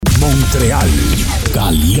Montreal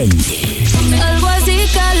Caliente. Algo así,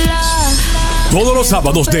 cala. Todos los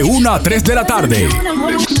sábados de 1 a 3 de la tarde.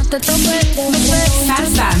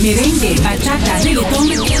 Salsa, merengue, bachata, reggaetón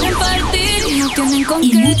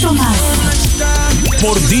y mucho más.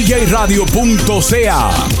 Por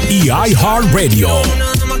djradio.ca y iHeartRadio.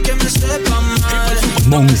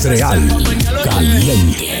 Montreal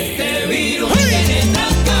Caliente.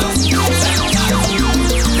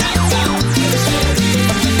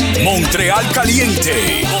 Montreal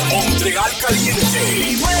Caliente. Montreal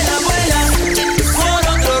Caliente. Vuela, vuela, por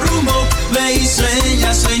otro rumbo. Ve y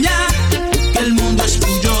sueña, sueña, que el mundo es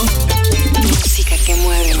tuyo. Música que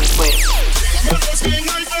mueve mi cuerpo.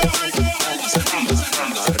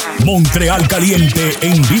 Montreal Caliente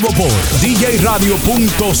en vivo por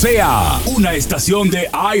djradio.ca, una estación de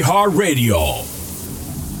iHeartRadio.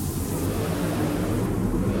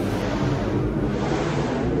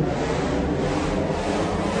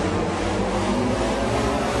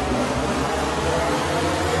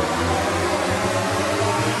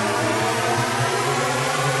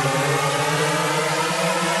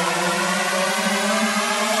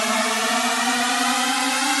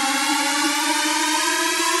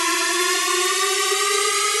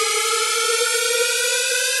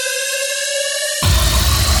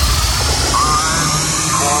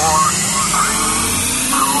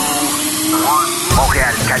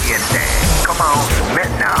 Montreal Caliente. Commence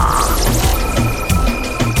maintenant.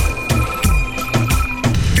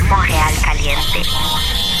 Montréal Caliente.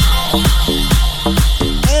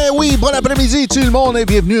 Oui, bon après-midi tout le monde et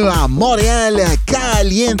bienvenue à Montréal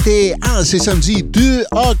Caliente. C'est samedi 2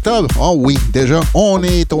 octobre. Oh oui, déjà, on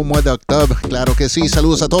est au mois d'octobre. Claro que sí.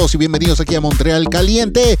 Saludos a todos y bienvenidos aquí a Montreal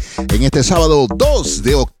Caliente en este sábado 2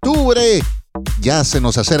 de octubre. Ya se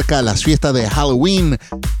nos acerca las fiestas de Halloween.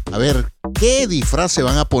 A ver, ¿qué disfraz se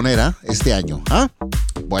van a poner este año?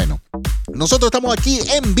 Bueno, nosotros estamos aquí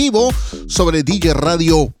en vivo sobre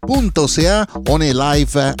djradio.ca. On est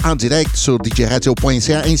live en direct sur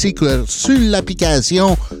djradio.ca ainsi que sur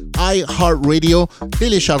l'application iHeartRadio.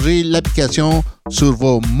 Téléchargez l'application sur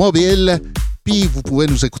vos mobiles. Puis vous pouvez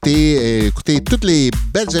nous écouter toutes les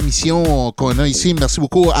belles émissions qu'on a ici. Merci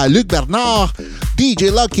beaucoup à Luc Bernard,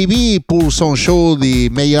 DJ Lucky B pour son show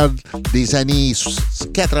des meilleurs des années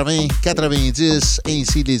 80, 90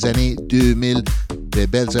 ainsi des années 2000. De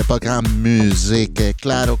belles époques en musique,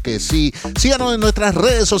 claro que sí. Síganos en nuestras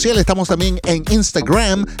redes sociales. Estamos también en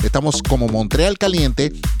Instagram. Estamos como Montreal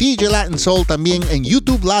Caliente. DJ Latin Soul también en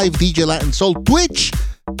YouTube Live. DJ Latin Soul Twitch.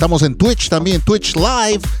 Estamos en Twitch también. Twitch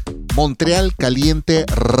Live. Montreal Caliente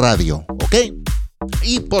Radio. ¿Ok?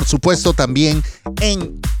 Y por supuesto también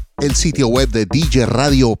en el sitio web de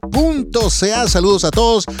djradio.ca. Saludos a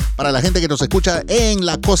todos para la gente que nos escucha en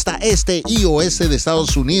la costa este y oeste de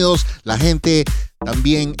Estados Unidos. La gente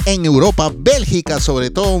también en Europa, Bélgica,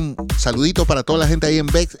 sobre todo un saludito para toda la gente ahí en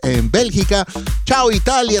Bélgica. Chao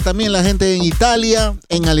Italia, también la gente en Italia,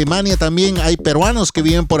 en Alemania también hay peruanos que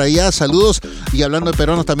viven por allá, saludos. Y hablando de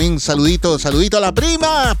peruanos también, saludito a la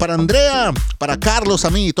prima, para Andrea, para Carlos,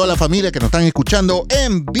 a mí y toda la familia que nos están escuchando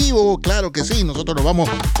en vivo, claro que sí. Nosotros nos vamos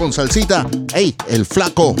con salsita. Hey, el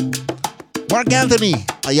flaco Marc Anthony,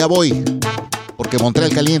 allá voy, porque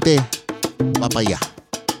Montreal Caliente va para allá.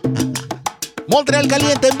 Montreal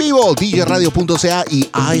Caliente en vivo, djradio.ca y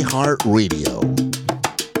iHeartRadio.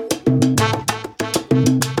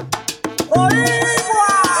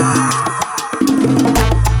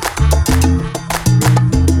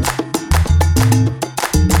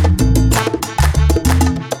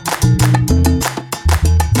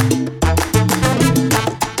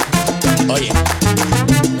 Oye,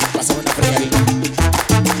 pásame una fregadita.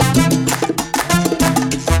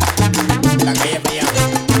 La calle para allá.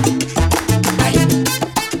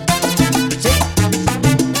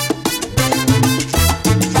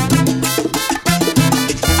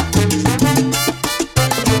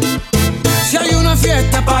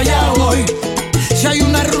 Pa' allá voy, si hay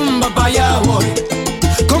una rumba pa' allá voy,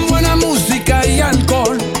 con buena música y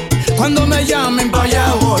alcohol, cuando me llamen pa'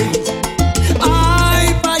 allá voy,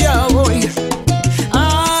 ay pa' allá voy,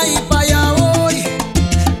 ay pa' allá voy,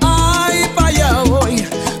 ay pa' allá voy,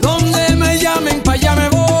 donde me llamen pa' allá me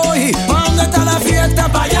voy, pa' donde está la fiesta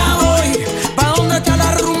pa' allá voy, pa' donde está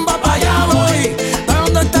la rumba pa' allá voy, pa'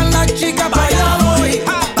 donde están las chicas pa' allá voy,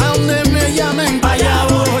 pa' donde me llamen pa' allá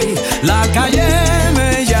voy, la calle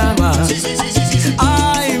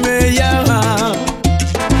ay, me llama.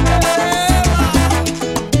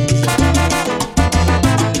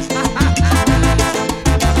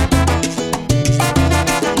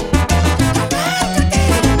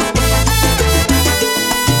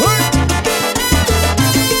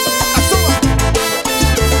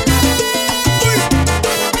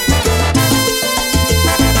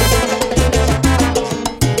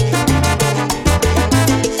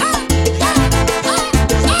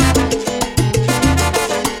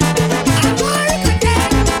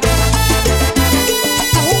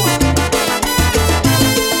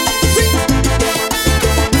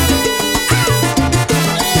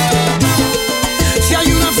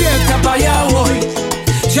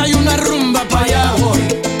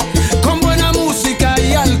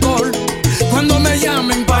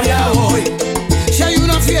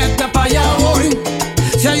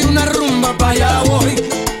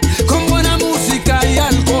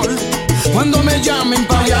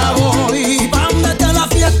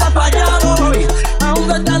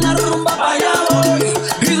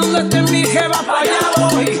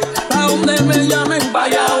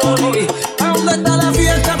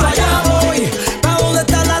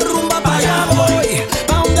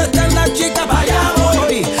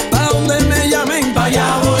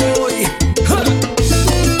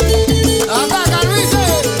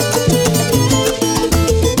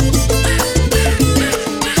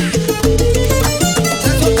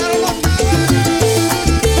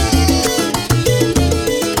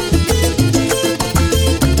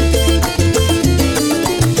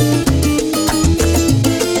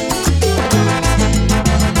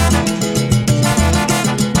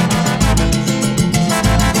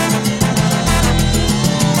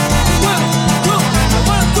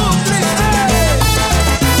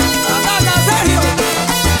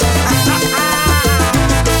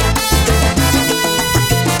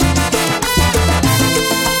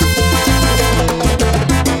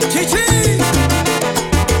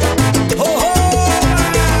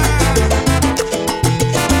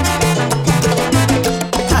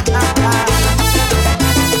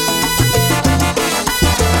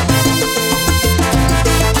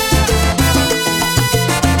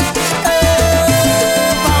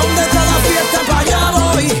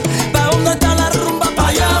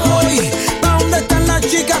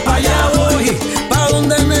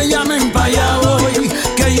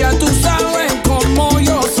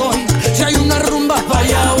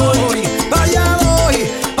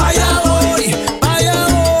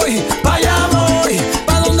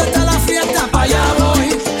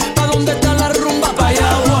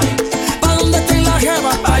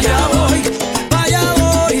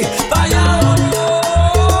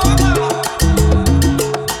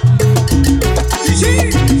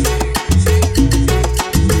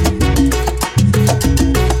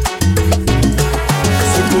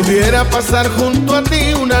 pasar junto a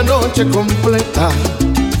ti una noche completa.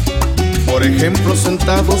 Por ejemplo,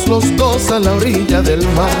 sentados los dos a la orilla del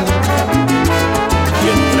mar y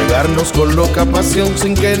entregarnos con loca pasión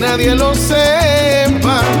sin que nadie lo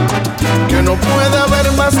sepa. Que no puede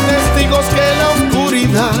haber más testigos que la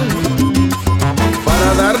oscuridad,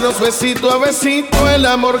 para darnos besito a besito el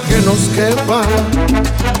amor que nos quepa.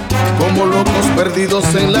 Como locos perdidos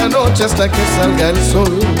en la noche hasta que salga el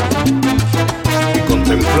sol y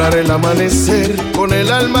contemplar el amanecer con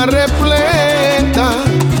el alma repleta.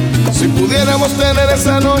 Si pudiéramos tener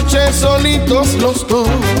esa noche solitos los dos,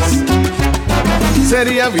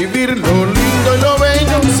 sería vivir lo lindo y lo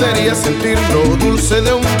bello, sería sentir lo dulce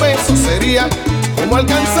de un beso, sería como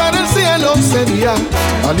alcanzar el cielo, sería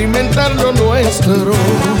alimentar lo nuestro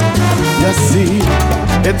y así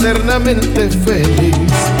eternamente feliz.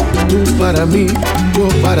 Tú para mí, yo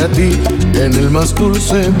para ti, en el más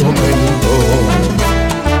dulce momento.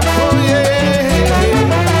 Oh yeah,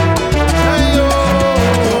 ay, oh.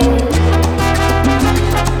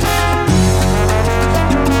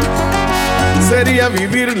 Sería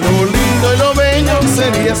vivir lo lindo y lo bello,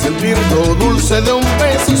 sería sentir lo dulce de un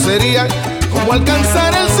beso, sería como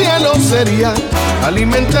alcanzar el cielo, sería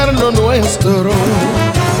alimentar lo nuestro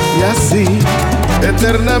y así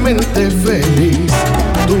eternamente feliz.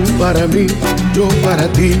 Tú para mí, yo para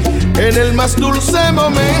ti, en el más dulce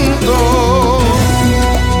momento.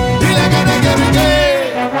 Dile que.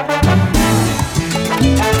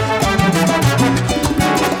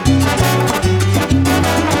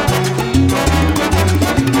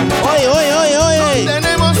 Oye. No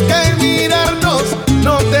tenemos que mirarnos,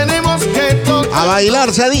 no tenemos que tocar. A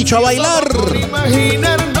bailar se ha dicho, a bailar. Por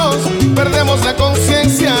imaginarnos, perdemos la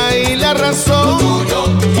conciencia y la razón. Lo tuyo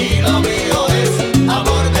y lo mío es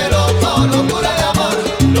amor de loco, locura de amor.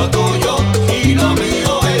 Lo tuyo y lo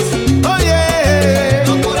mío es, oye,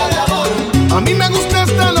 locura de amor. A mí me gusta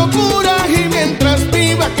esta locura y mientras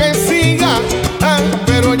viva que siga,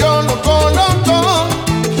 pero yo lo coloco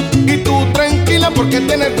y tú tranquila porque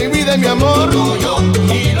tienes mi vida y mi amor. Lo tuyo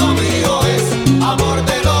y lo mío es amor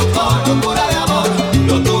de loco, locura de amor.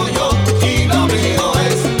 Lo tuyo y lo mío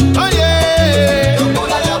es, oye,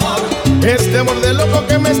 locura de amor. Este amor de loco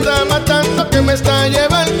que me está matando, que me está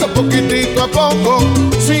llevando poquitito a poco.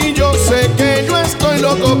 Sí, yo sé que yo estoy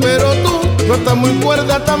loco, pero tú no estás muy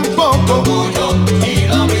cuerda tampoco. Lo tuyo y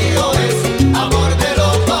lo mío es amor de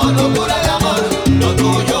loco, locura de amor. Lo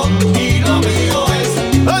tuyo y lo mío es,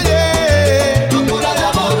 oye, locura de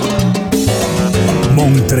amor.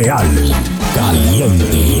 Montreal,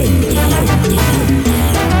 caliente.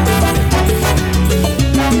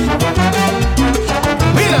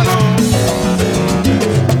 Míralo.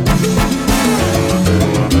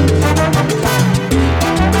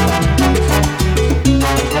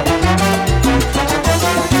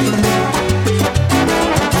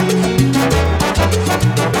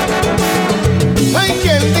 Hay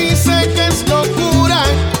quien dice que es locura,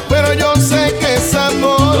 pero yo sé que es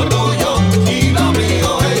amor. Lo tuyo y lo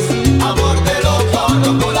mío es amor de loco,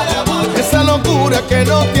 locura de amor. Esa locura que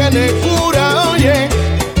no tiene cura, oye,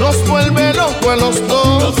 nos vuelve locos a los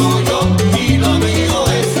dos. Lo tuyo y lo mío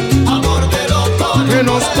es amor de loco, que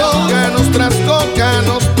nos toca, nos trastoca,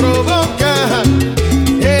 nos provoca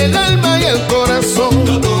el alma y el corazón.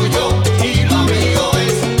 Lo tuyo y lo mío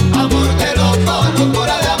es amor de loco,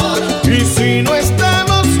 locura de amor. Y si no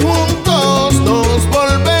estamos juntos, nos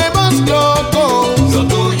volvemos locos. Lo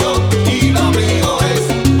tuyo y lo mío es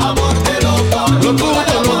amor de loco. Lo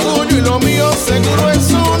tuyo y lo mío seguro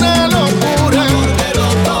es una locura. Amor de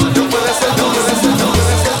loco, no puede ser, no puede ser, no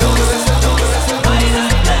puede ser, no puede ser, no puede ser.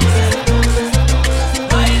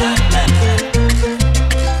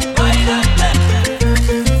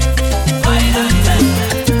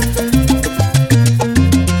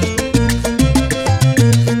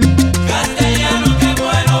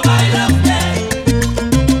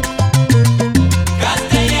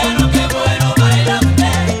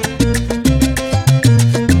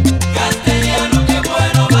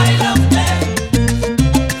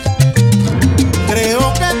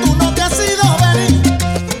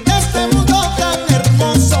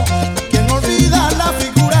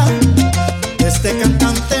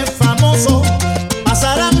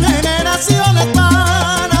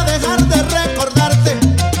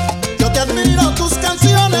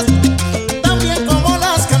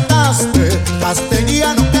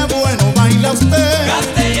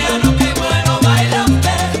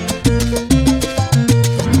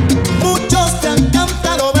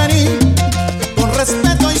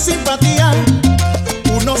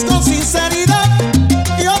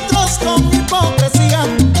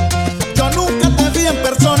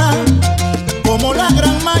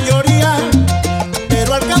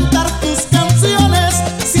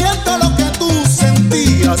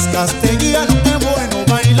 Castellano, qué bueno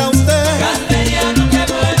baila usted. Castellano, qué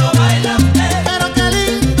bueno baila usted. Pero qué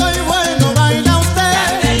lindo y bueno baila usted.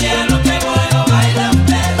 Castellano, qué bueno baila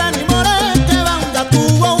usted. Ven y more, qué banda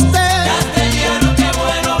tuvo usted. Castellano, qué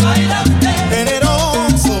bueno baila usted.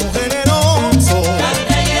 Generoso, generoso.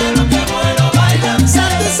 Castellano, qué bueno baila usted.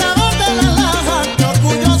 Santo y sabor de la laja, qué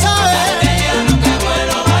orgullosa es. Castellano, qué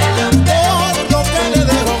bueno baila usted. Por lo que le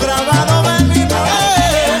dejo grabado, ven y more.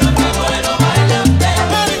 Qué bueno baila usted.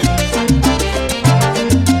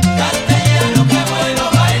 Castellano, qué bueno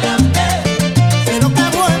baila usted. Pero qué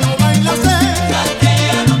bueno baila usted.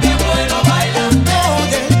 Castellano, qué bueno baila usted.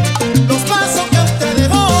 Oye, los pasos que usted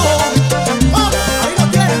dejó. Oh, ahí lo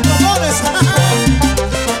tienen, cojones.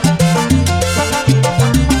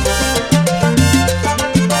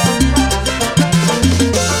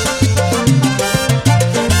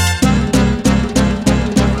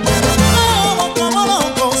 Como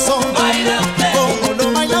loco son. Baila usted, Como no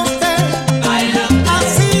baila usted. baila usted,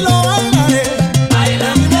 Así lo bailaré. baila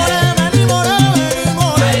usted. Vení more,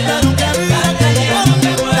 pero que vida que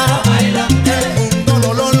bonita. Baila usted, El mundo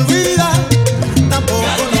no lo olvida, tampoco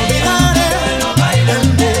lo olvidaré. El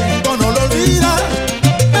mundo no lo olvida,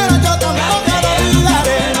 pero yo tampoco lo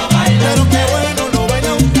olvidaré. Pero qué bueno lo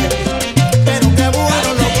baila usted, pero qué bueno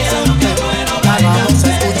lo goza usted. Ya vamos a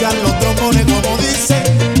escuchar los trombones como dicen,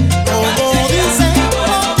 oye,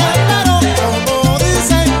 pero como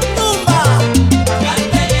dicen, tumba.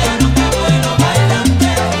 Castellano, qué bueno baila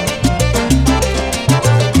usted.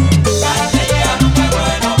 Castellano, qué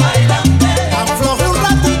bueno baila usted. Aflojé un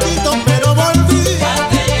ratitito, pero volví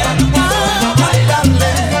Castellano, qué bueno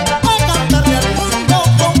a cantarle al mundo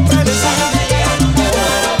con frenesí.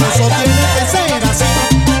 Eso tiene que ser así,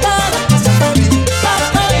 para que sea feliz, para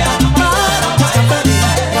que sea feliz.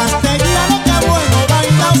 Castellano, qué bueno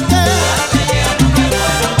baila usted.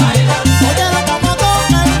 Óyelo como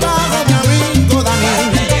toca el bajo mi amigo Daniel.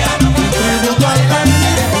 Un tributo al Benny,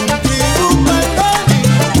 un tributo al Benny.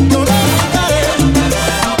 Yo le cantaré.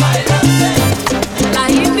 La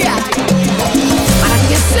India, para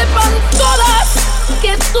que sepan todas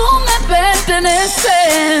que tú me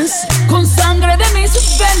perteneces. Con sangre de mis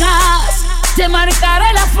venas te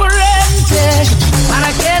marcaré la frente, para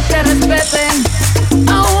que te respeten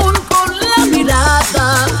aún con la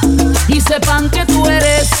mirada y sepan que tú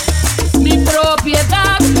eres mi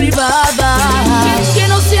propiedad privada. Que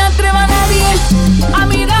no se atreva nadie a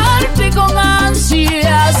mirarte con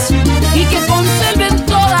ansias y que conserven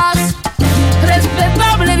todas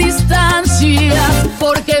respetable distancia,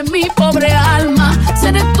 porque mi pobre alma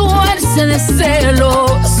se retuerce de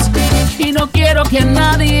celos y no quiero que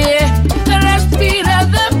nadie respire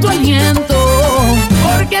de tu aliento,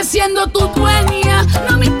 porque siendo tu dueña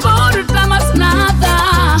no me importa más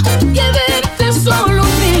nada que verte solo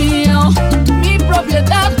mío, mi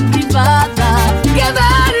propiedad privada, que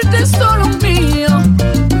verte solo mío,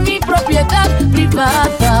 mi propiedad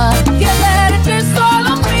privada, que verte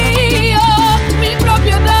solo mío, mi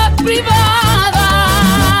propiedad privada.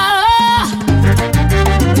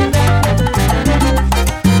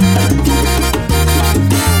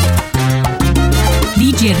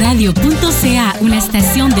 DJRadio.ca, una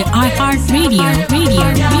estación de iHeartRadio.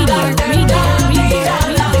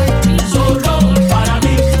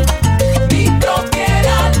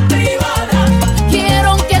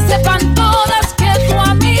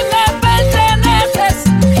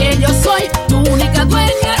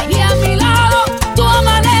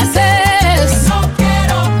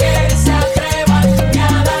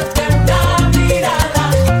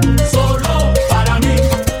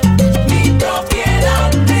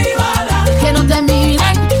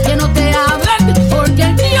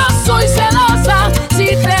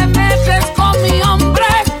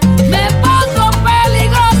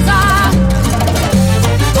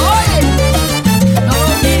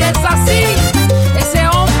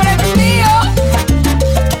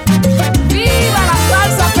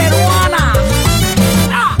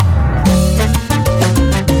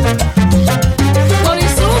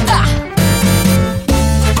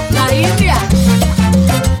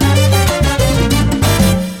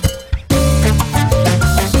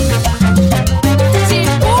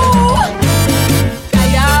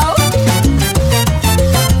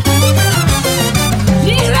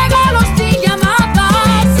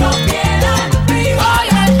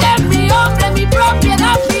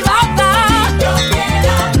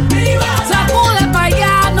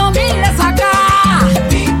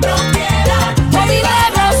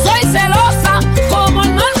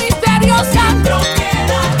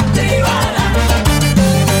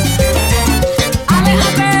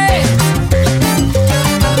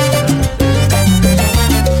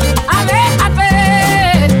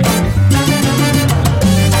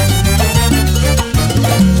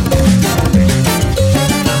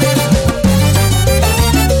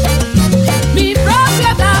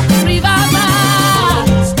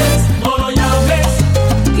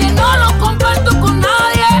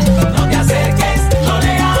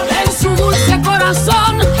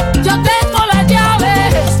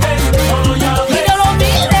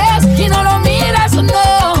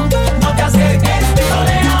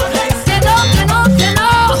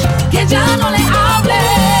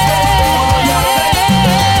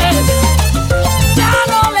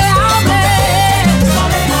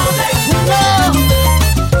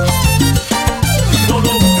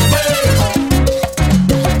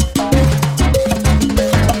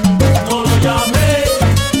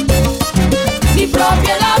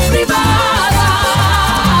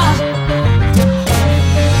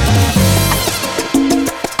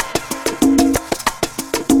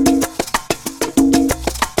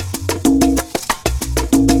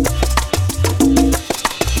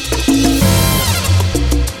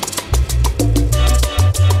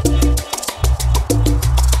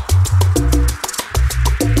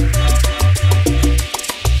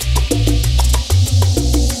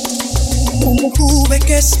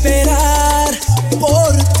 que esperar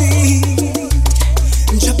por ti.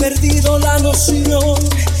 Ya he perdido la noción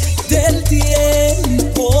del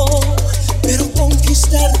tiempo, pero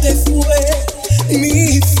conquistarte fue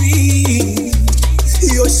mi fin.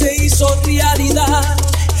 Y hoy se hizo realidad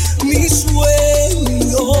mi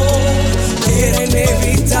sueño. Era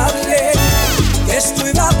inevitable que esto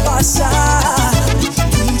iba a pasar.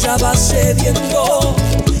 Tú ya vas cediendo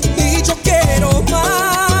y yo quiero más.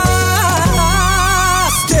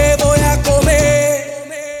 Te voy a comer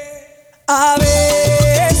a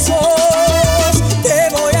besos, te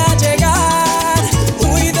voy a llegar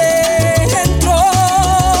muy dentro.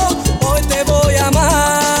 Hoy te voy a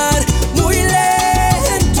amar muy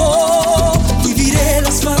lento. Viviré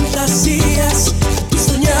las fantasías que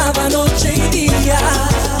soñaba noche y día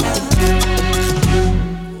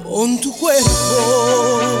con tu cuerpo.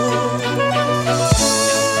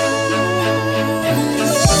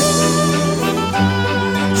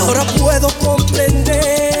 Ahora puedo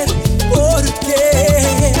comprender por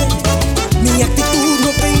qué mi actitud no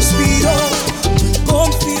te inspiró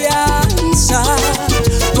confianza,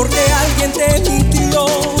 porque alguien te mintió,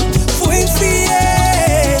 fue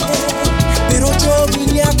infiel, pero yo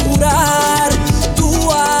vine a curar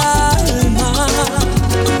tu alma.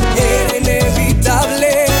 Era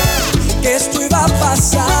inevitable que esto iba a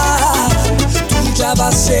pasar. Tú ya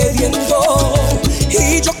vas cediendo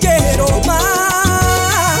y yo quiero más.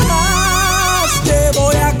 Te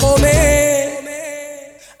voy a comer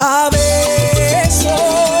a besos,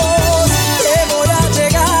 te voy a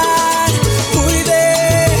llegar muy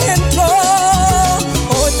dentro.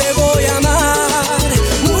 Hoy te voy a amar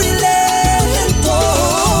muy lento.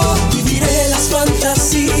 Viviré las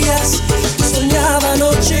fantasías que soñaba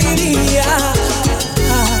noche y día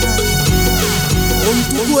con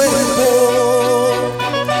tu cuerpo,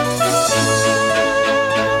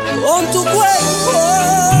 con tu cuerpo.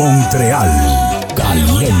 Montreal,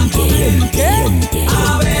 caliente, caliente.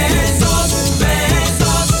 A besos,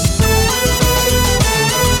 besos.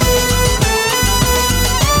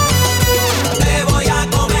 Te voy a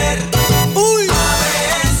comer. Uy. A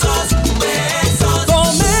besos, besos.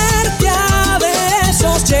 Comerte a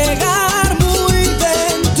besos, llegar muy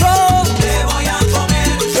dentro. Te voy a comer.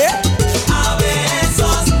 A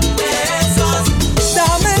besos, besos.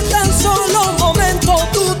 Dame tan solo un momento,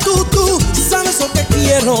 tú. Sabes lo que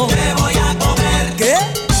quiero. Te voy a comer. ¿Qué?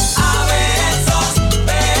 A besos,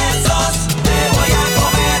 besos. Te voy a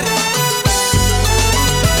comer.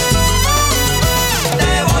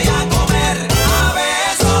 Te voy a comer.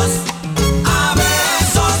 A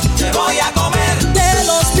besos, te voy a comer. De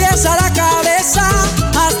los pies a la cabeza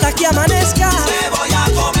hasta que amanezca. Te voy a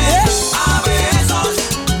comer. A besos,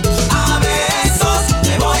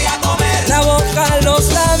 te voy a comer. La boca, los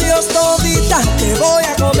labios, todita. Te voy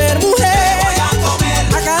a comer, mujer.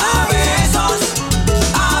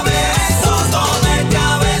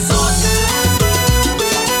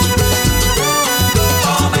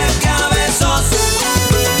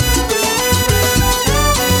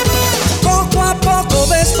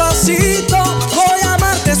 Voy a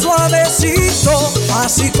amarte suavecito,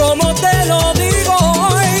 así como te lo digo.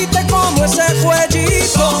 Hoy te como ese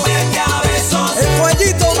cuellito. Comerte a besos. El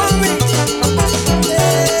cuellito, mami.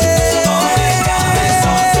 Comerte a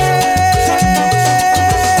besos.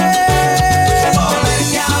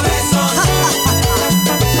 Comerte a besos.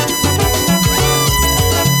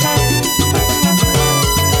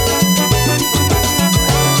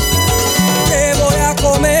 Te voy a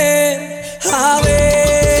comer a ver.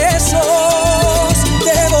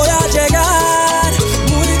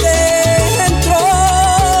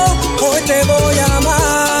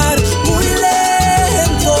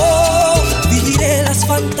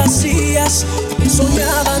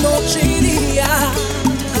 Soñaba noche y día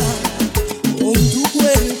con tu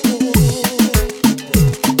cuerpo.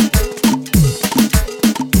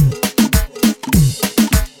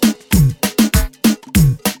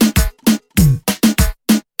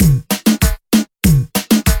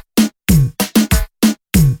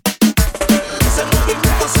 Ese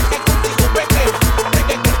movimiento sí que contigo pequé.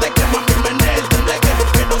 De que mami menel, de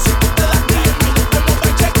que no sé tú te das ni el minuto como te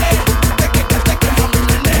cheque. De que mami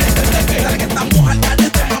menel, de que estamos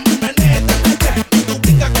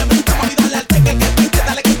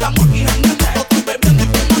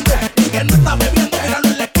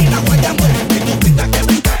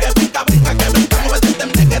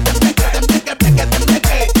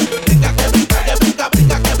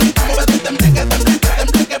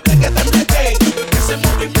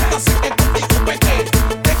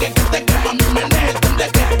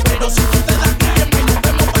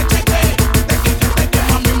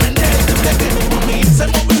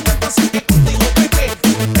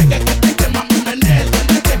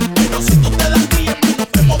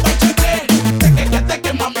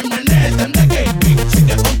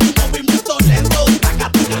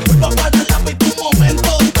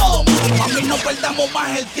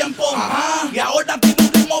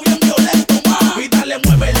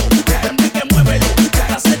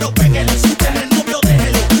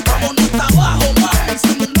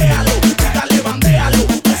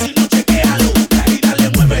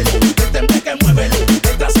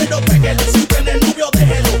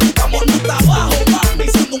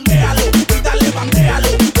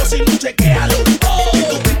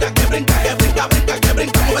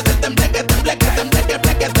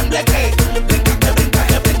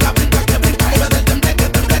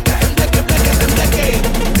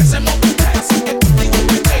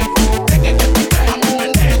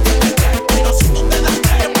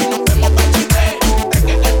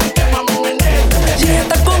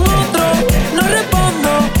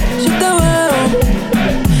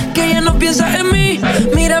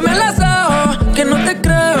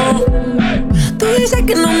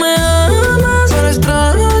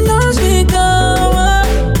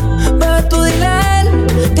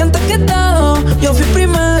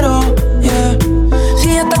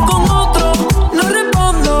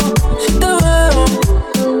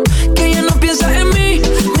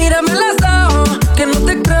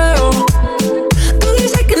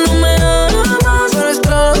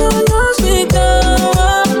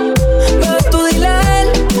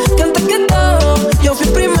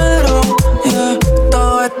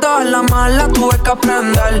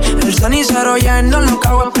El cenicero lleno lo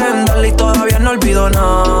cago a prender y todavía no olvido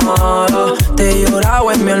nada. Te he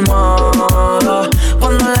llorado en mi almohada.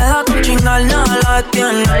 Cuando le da con chingar nada la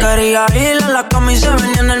detiene. Quería ir a la cama y se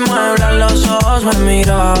venía en el mueble. A los ojos me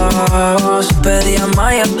mirabas, pedía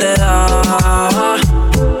más y él te daba.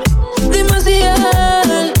 Dime si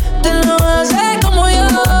él te lo hace como yo.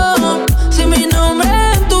 Si mi nombre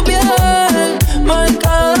en tu piel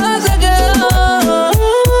marcada se quedó.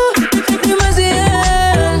 Dime si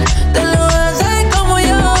él te lo hace como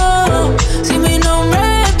yo. Si mi nombre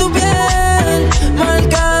en tu piel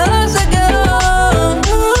marcada se quedó.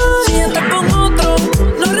 Si estás con otro,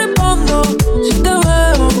 no respondo. Si te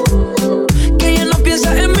veo, que ya no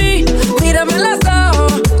piensas en mí. Mírame en los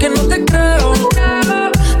ojos, que no te creo.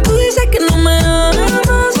 Tú dices que no me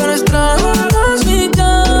amas, pero extrañas mi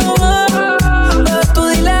cama. Pero tú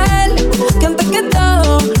dile a él que antes que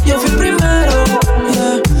todo yo fui primero.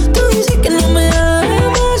 Yeah. Tú dices que no me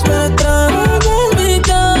amas, pero extrañas mi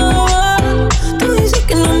cama. Tú dices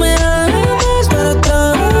que no me amas, pero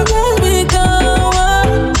extrañas mi cama.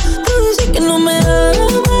 Tú dices que no me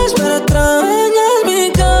amas, pero extrañas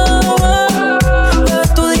mi cama. Pero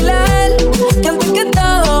tú dile a él que antes que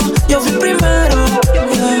todo yo fui primero.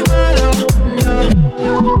 Yeah.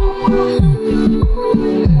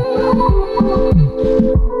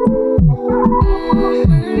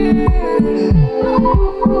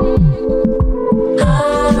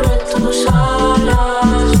 Abre tus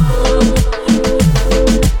alas,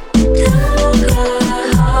 tengo que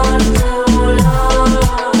dejarte volar.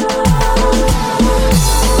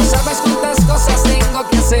 No sabes cuántas cosas tengo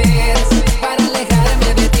que hacer para alejarme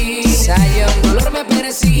de ti. Si hay un dolor me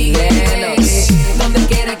persigue, donde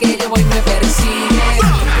quiera que yo voy me persigue.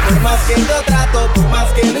 Por más que yo trato, por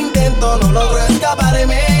más que lo intento, no logro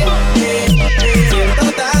escaparme. Siento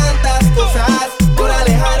tantas cosas por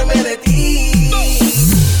alejarme de ti.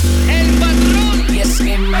 El patrón. Y es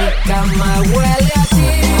que mi cama huele a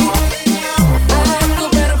ti, a tu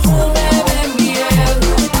perfume de miel,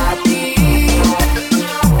 a ti.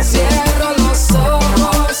 Cierro los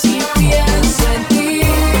ojos y pienso en ti,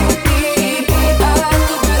 a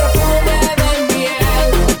tu perfume de miel,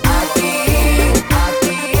 a ti, a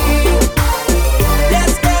ti. Y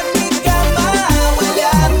es que mi cama huele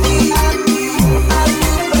a ti, a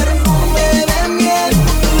tu perfume de miel,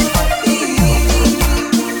 a ti.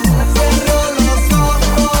 Cierro los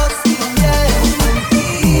ojos y pienso en ti,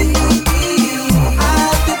 a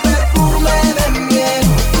tu perfume de miel,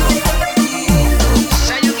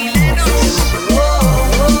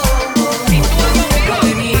 No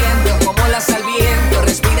te miento, como la sal viento,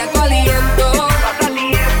 respira tu aliento.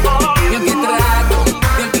 Y aunque trato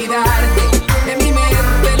de olvidarte, de mi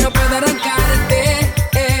mente no puedo arrancarte.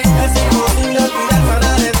 Es imposible olvidar para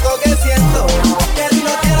esto que siento, que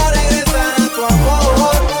no quiero regresar a tu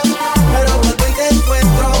amor, pero cuando te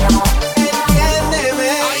encuentro,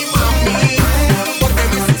 entiéndeme. Ay, mami, porque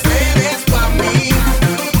me sucedes pa' mí,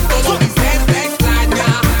 todo mi ser te extraña,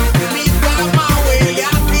 mi cama huele a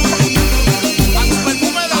ti, a tu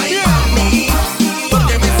perfume de miel. Ay, mami,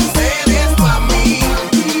 porque me sucedes pa' mí,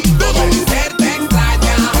 todo mi ser te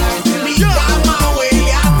extraña, mi cama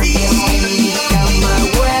huele a ti. Cama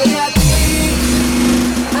huele a ti,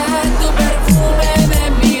 a tu perfume de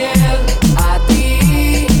miel, a ti.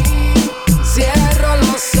 Cierro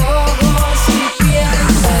los ojos y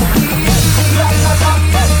pienso en ti.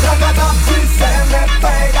 Racata, si se me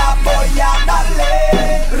pega voy a darle.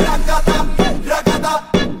 Racata,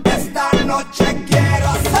 esta noche quiero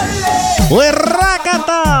hacerle. Pues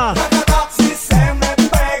rácata. Si se me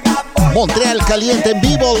pega voy Montreal Caliente en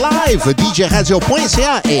vivo live,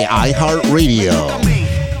 DJRadio.ca e iHeartRadio.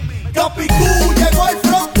 Capicú, llegó el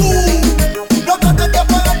frontú. No trates de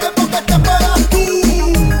parar, que porque te esperas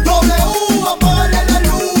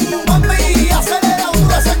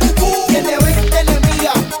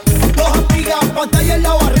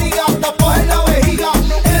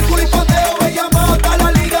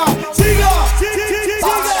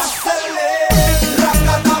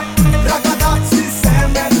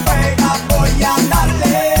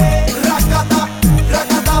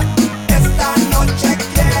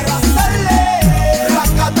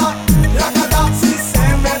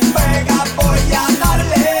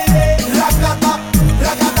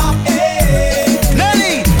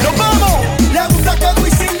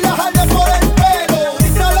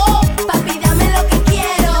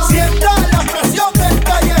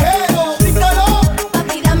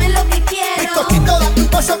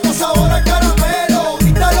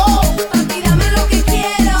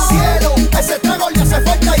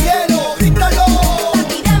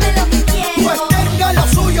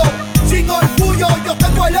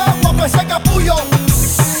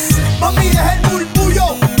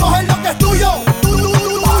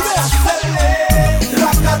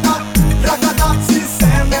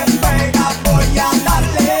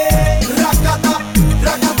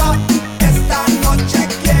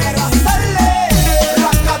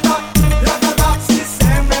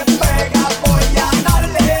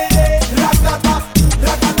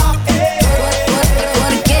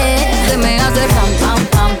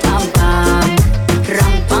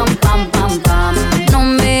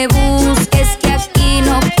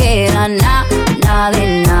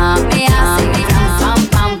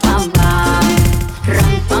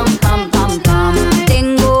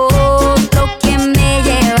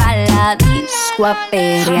pa'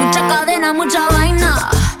 perrear. Mucha cadena, mucha vaina,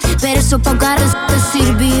 pero eso pa' caras te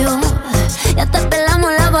sirvió. Ya te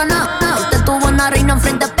pelamos la banana. Usted tuvo una reina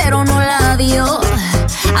enfrente pero no la dio.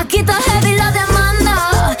 Aquí está heavy la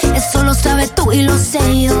demanda, eso lo sabes tú y lo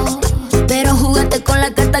sé yo. Pero jugaste con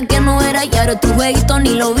la carta que no era y ahora tu jueguito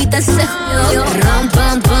ni lo viste, se jodió. Ram,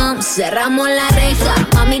 pam, pam, cerramos la reja.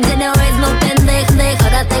 Mami, de una vez no pendeja.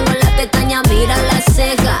 Ahora tengo la pestaña, mira la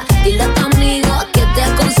ceja. Dile a tu amigo que te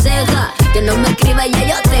aconseja que no me escriba, ya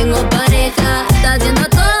yo tengo pareja. Está haciendo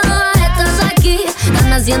todo, estás aquí.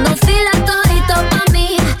 Están haciendo fila todito pa'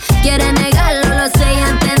 mí. Quiere negarlo, lo sé, ya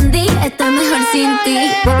entendí. Estoy mejor sin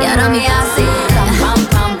ti. Y ahora me hace ram,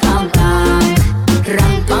 pam, pam, pam, pam.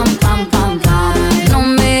 Ram, pam, pam, pam, pam. No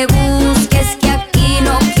me busques que aquí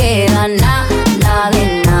no queda nada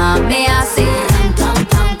de nada. Me hace ram, pam,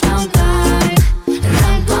 pam, pam, pam.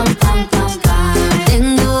 Ram, pam, pam, pam, pam.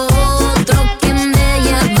 Tengo otro que me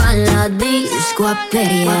lleva a la disco a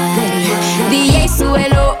pelear. DJ,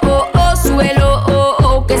 súbelo, oh, oh, súbelo, oh,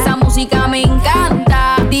 oh, que esa música me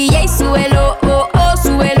encanta. DJ, súbelo, oh, oh,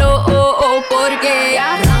 súbelo, oh, oh, porque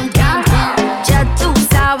ya tú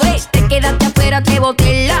sabes, te quedaste afuera, te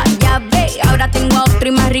boté la llave. Ahora tengo a otro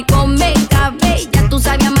y más rico me cabe. Ya tú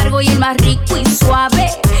sabes amargo y el más rico y suave.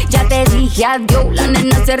 Ya te dije adiós, la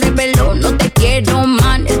nena se reveló. No te quiero,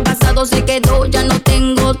 man, el pasado se quedó. Ya no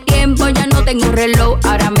tengo tiempo, ya no tengo reloj.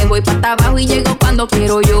 Ahora me voy para abajo y llego cuando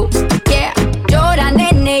quiero yo. Yeah. Llora,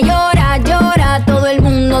 nene, llora, llora. Todo el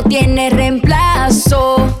mundo tiene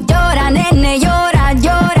reemplazo. Llora, nene, llora,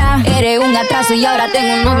 llora. Eres un atraso y ahora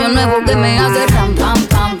tengo un novio nuevo que me hace ram, pam,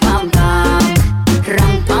 pam, pam, pam.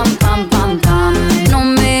 Ram, pam, pam, pam, pam. No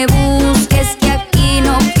me busques que aquí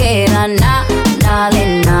no queda nada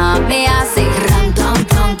de nada. Me hace ram, pam,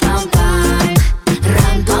 pam, pam, pam.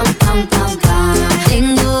 Ram, pam, pam, pam, pam.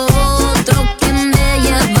 Tengo otro que me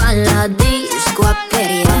lleva a la disco a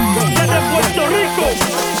pelear. Desde Puerto Rico.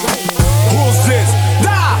 Who's this?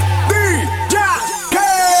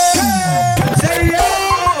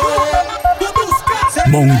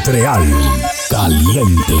 Montreal,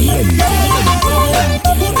 caliente.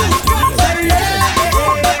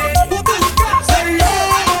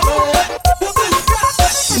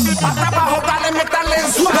 Hasta abajo, dale, métale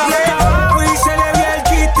en suave. Y se le ve el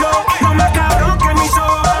chistro. No más cabrón que mis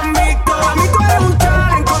ojos han visto. A mí tú eres un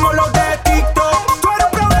talent como los de TikTok. Tú eres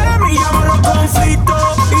un problema y llamo los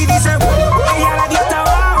conflictos. Y dice, ella le dio hasta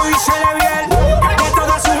abajo y se le ve el de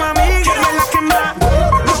todas sus amigas. Y es la que más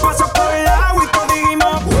nos pasó por el agua y todos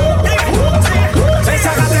dijimos,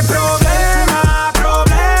 esa gata es problema,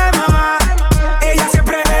 problema. Ella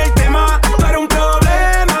siempre es el tema. Tú eres un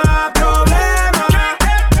problema, problema.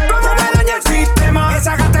 ¿Cómo me daña el sistema?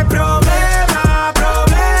 Esa gata es problema,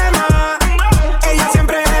 problema. Ella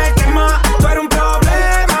siempre es el tema. Tú eres un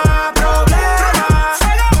problema, problema.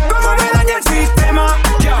 ¿Cómo me daña el sistema?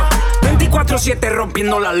 24/7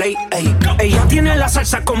 rompiendo la ley, ey. Ella tiene la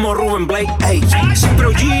salsa como Rubén Blake, ey. Siempre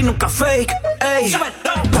OG, nunca fake, ey.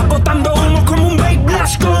 Está botando humo como un babe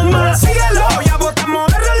blast, como mala, síguelo. Ya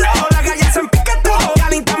botamos el reloj, la galla se empiquetó. Ya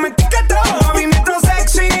linda me etiquetó, movimiento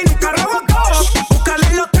sexy, nunca robotó. Búscale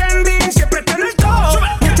en los trending, siempre está en el top.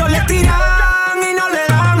 Muchos le tiran y no le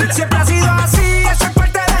dan. Siempre ha sido así, eso es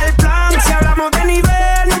parte del plan. Si hablamos de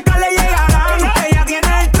nivel, nunca le llegarán. Ella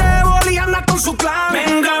tiene el trébol y anda con su clan.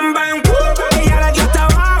 Vengan, ven, ella le dio hasta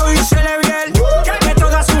abajo y se le vio el de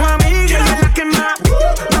todas sus amigas. Ella es la que más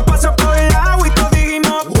nos pasó por el agua y todos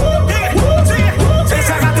dijimos,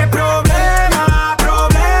 esa gata es problema,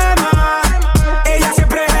 problema. Ella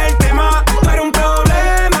siempre es el tema. Tú eres un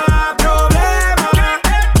problema, problema.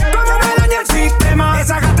 ¿Cómo me daña el sistema?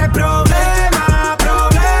 Esa gata es problema,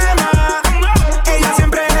 problema. Ella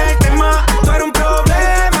siempre es el tema. Tú eres un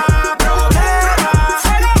problema, problema.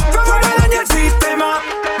 ¿Cómo me daña el sistema?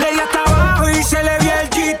 Le di hasta abajo y se le vio el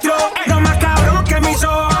chistro. No más cabrón que mis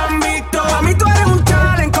ojos han visto. A mí tú eres un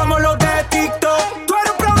talent como los de TikTok. Tú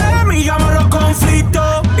eres un problema y llamo los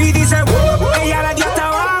conflictos. Y dice, ella le dio hasta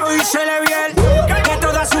abajo y se le vio el de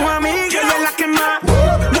todas sus amigas. Ella es la que más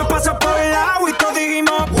nos pasó por el agua y todos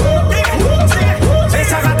dijimos,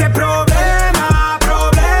 esa gata es problema,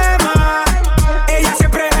 problema. Ella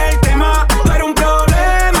siempre es el tema. Tú eres un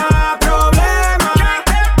problema, problema.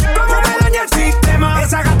 ¿Cómo me daña el sistema?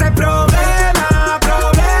 Esa gata es problema,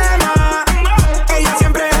 problema. Ella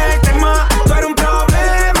siempre es el tema. Tú eres un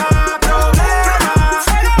problema, problema.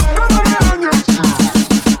 ¿Cómo me daña el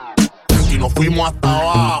sistema? Y nos fuimos hasta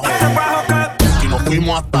abajo. Y nos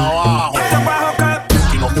fuimos hasta abajo.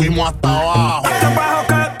 Y nos fuimos hasta abajo.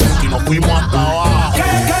 Y nos fuimos hasta abajo.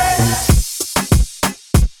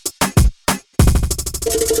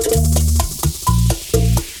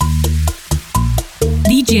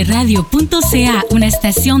 djradio.ca, una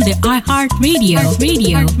estación de iHeartRadio.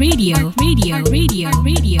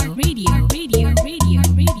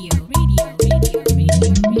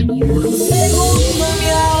 Por un segundo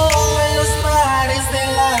me ahogo en los mares de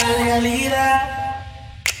la realidad.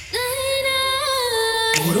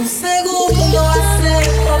 Por un segundo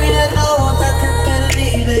acepto mi derrota, te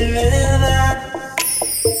perdí de verdad.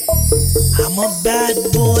 I'm a bad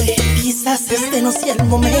boy. Quizás este no sea el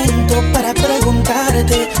momento para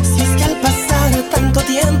preguntarte si es que al pasar tanto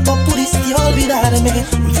tiempo pudiste olvidarme.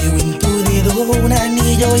 Veo en tu dedo un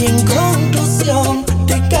anillo y en conclusión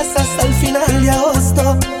te casas al final de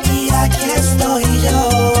agosto. Y aquí estoy yo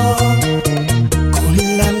con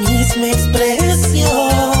la misma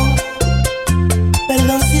expresión.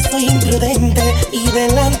 Perdón si soy imprudente y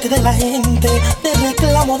delante de la gente te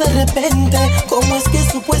reclamo de repente. ¿Cómo es que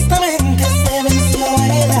supuestamente se venció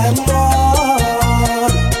el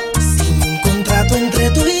amor? Sin un contrato entre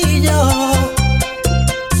tú y yo.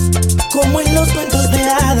 Como en los cuentos de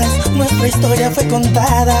hadas, nuestra historia fue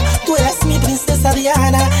contada. Tú eras mi princesa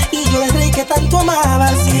Diana y yo el rey que tanto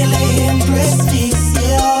amabas. Y el ejemplo es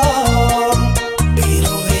ficción,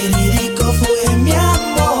 pero verídico fue mi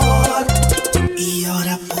amor. Y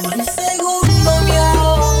ahora por un segundo me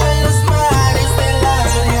ahogo en los mares de la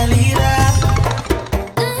realidad.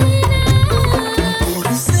 Por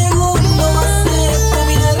un segundo acepto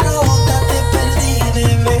mi derrota, te perdí de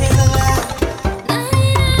verdad.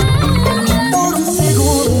 Y por un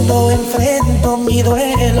segundo enfrento mi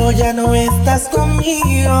duelo, ya no estás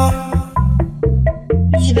conmigo.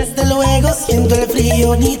 Y desde luego siento el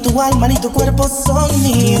frío, ni tu alma ni tu cuerpo son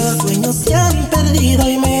míos. Los sueños se han perdido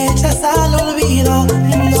y me echas al olvido.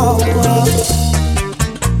 No,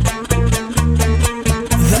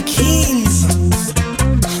 The Kings.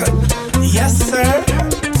 Yes, sir.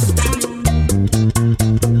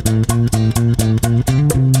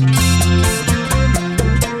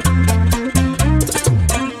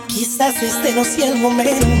 Quizás este no sea el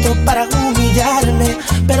momento para humillarme,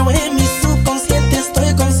 pero en mi subconsciente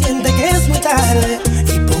estoy consciente que es muy tarde.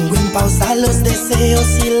 Y pongo en pausa los deseos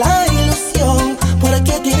y la ilusión,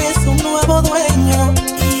 porque tienes un nuevo dueño.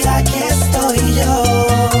 Y aquí estoy yo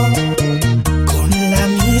con la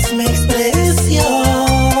misma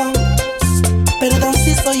expresión. Perdón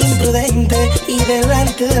si soy imprudente y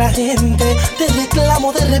delante de la gente te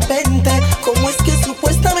reclamo de repente. ¿Cómo es que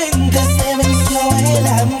supuestamente se venció el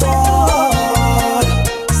amor?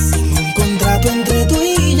 Sin un contrato entre tú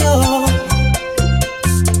y yo.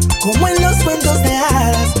 Como en los cuentos de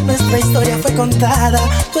hadas, nuestra historia fue contada.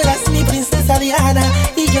 Tú eras mi princesa Diana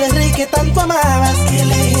y yo el rey que tanto amabas.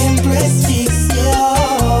 El ejemplo es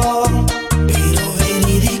ficción, pero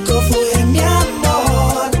verídico fue mi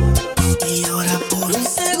amor. Y ahora por un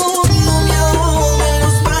segundo me ahogo en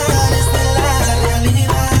los mares de la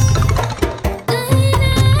realidad.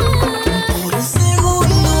 Por un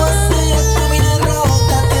segundo acepto mi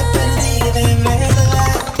derrota, te perdí de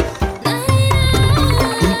verdad.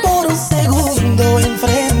 Por un segundo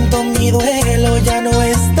enfrento mi duelo, ya no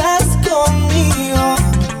estás conmigo.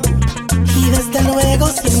 Y desde luego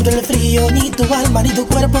siento el frío, ni tu alma ni tu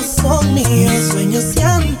cuerpo son míos. Mis sueños se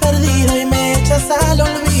han perdido y me echas al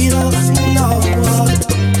olvido. No,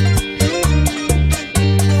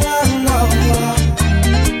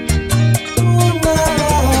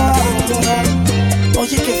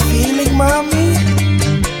 oye, qué feeling, mami.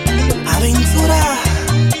 Aventura,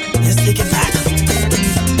 desde que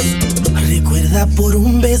recuerda por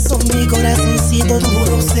un beso mi corazoncito,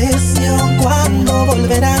 tu obsesión. Cuando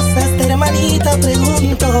volverás a esta hermanita,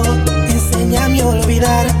 pregunto. Enséñame a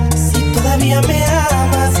olvidar. Si todavía me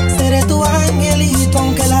amas, seré tu angelito,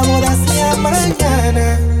 aunque la boda sea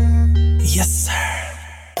mañana. Yes, sir.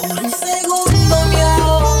 Por un segundo me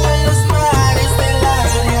ahogo en los mares de la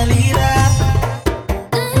realidad.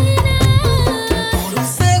 Por un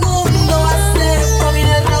segundo acepto mi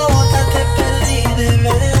derrota, te perdí de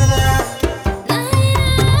verdad.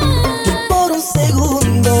 Y por un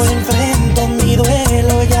segundo enfrento mi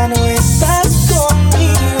duelo, ya no estás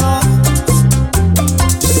conmigo.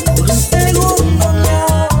 Por un segundo me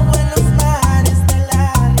ahogo en los mares de la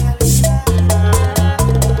realidad.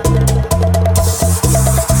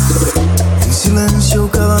 En silencio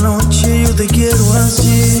cada noche yo te quiero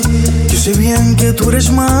así. Yo sé bien que tú eres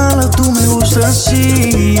mala, tú me gustas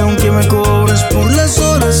así. Aunque me cobres por las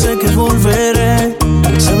horas, sé que volveré.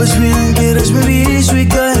 Sabes bien que eres mi vicio y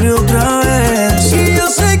caeré otra vez. Y yo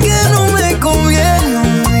sé que no me conviene a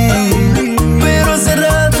mí, pero hace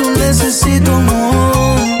rato necesito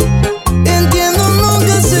amor. Entiendo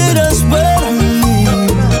nunca serás para mí.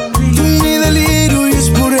 Tú mi delirio y es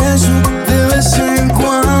por eso de vez en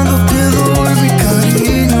cuando te doy mi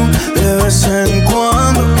cariño.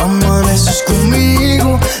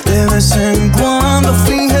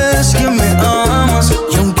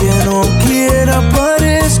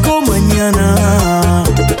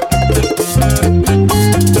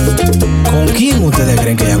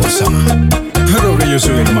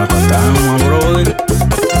 soy el matatama, brother.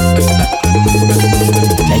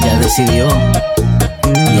 Ella decidió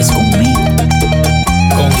y es conmigo.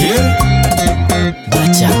 ¿Con quién?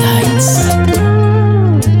 Bachata Dice.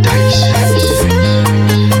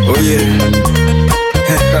 Oye.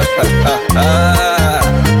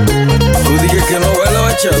 Tú dices que no baila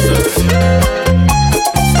bachata.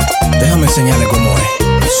 Déjame enseñarle cómo es.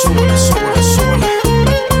 Súbela, súbela, súbela.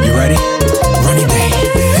 You ready? Running day.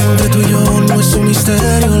 Entre tú y yo no es un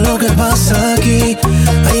misterio lo que pasa aquí.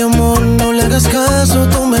 Ay, amor, no le hagas caso,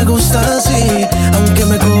 tú me gustas así. Aunque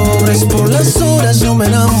me cobres por las horas, yo me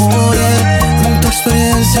enamoré. Tu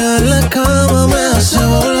experiencia en la cama me hace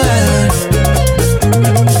volver.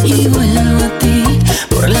 Y vuelvo a ti.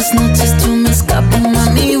 Por las noches yo me escapo,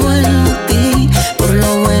 mami, vuelvo a ti. Por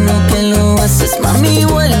lo bueno que lo haces, mami,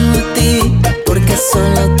 vuelvo a ti. Porque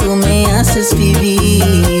solo tú me haces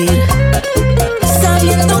vivir.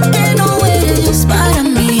 Sabiendo que no eres para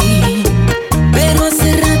mí, pero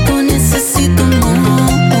hace rato necesito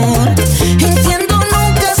amor. Entiendo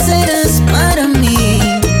nunca serás para mí.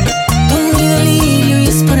 Tú mi delirio y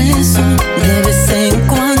es por eso de vez en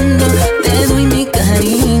cuando te doy mi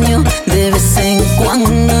cariño. De vez en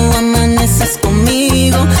cuando amaneces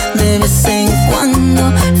conmigo. De vez en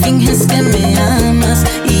cuando finges que me amas.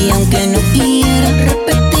 Y aunque no quieras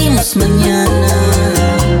repetimos mañana.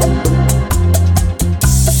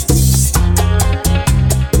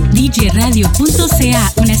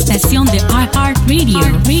 DJRadio.ca, una estación de iHeartRadio.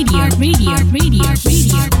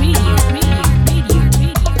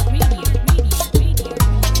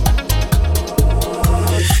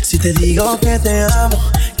 Si te digo que te amo,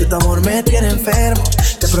 que tu amor me tiene enfermo,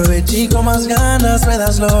 te aproveché con más ganas, me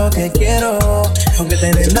das lo que quiero. Aunque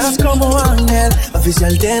te vendas como ángel,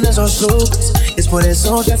 oficial tienes los trucos. Es por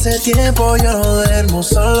eso que hace tiempo yo no duermo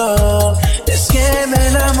solo. Es que me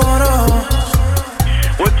enamoró.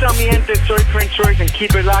 What's up, mi gente? Soy Prince Royce and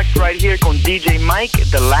keep it locked right here con DJ Mike,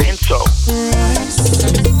 The Latin Soul.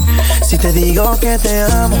 Si te digo que te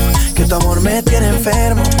amo, que tu amor me tiene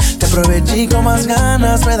enfermo, te aproveché con más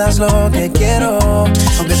ganas, me das lo que quiero.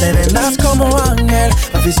 Aunque te vendas como ángel,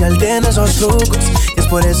 oficial tienes los trucos. Y es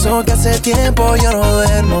por eso que hace tiempo yo no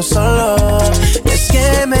duermo solo. Es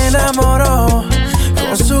que me enamoró.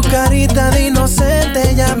 Con su carita de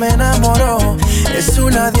inocente ya me enamoró. Es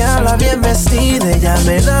una diabla bien vestida, ya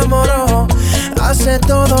me enamoró. Hace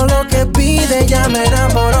todo lo que pide, ya me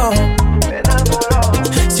enamoró.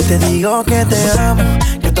 Si te digo que te amo,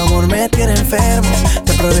 que tu amor me tiene enfermo,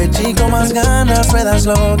 te aproveché con más ganas, me das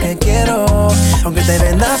lo que quiero. Aunque te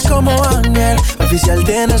vendas como ángel, oficial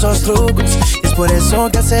tienes los trucos. Y es por eso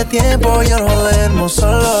que hace tiempo yo no duermo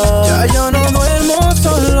solo. Ya yo no duermo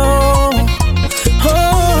solo.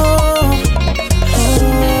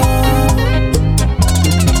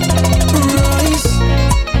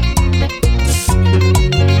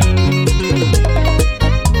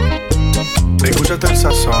 Escúchate el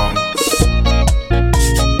sazón.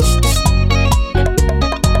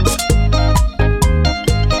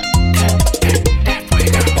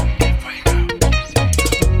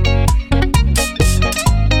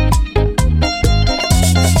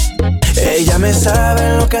 Ella me sabe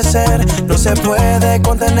enloquecer, no se puede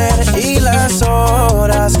contener y las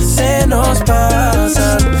horas se nos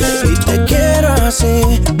pasan. Y te quiero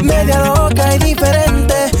así, media loca y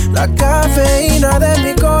diferente, la cafeína de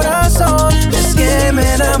mi corazón. Es que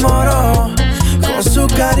me enamoró, con su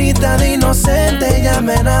carita de inocente ya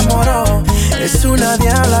me enamoró. Es una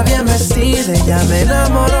diabla bien vestida, ya me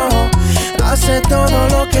enamoró. Hace todo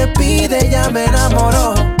lo que pide, ya me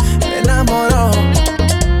enamoró, me enamoró.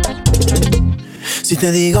 Si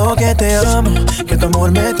te digo que te amo, que tu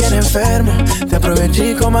amor me tiene enfermo, te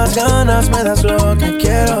aproveché con más ganas, me das lo que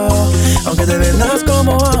quiero. Aunque te vendas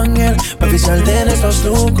como ángel, oficial tienes los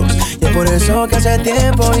trucos. Y es por eso que hace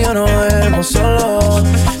tiempo yo no duermo solo.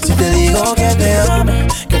 Si te digo que te amo,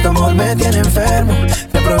 que tu amor me tiene enfermo,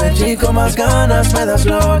 te aproveché con más ganas, me das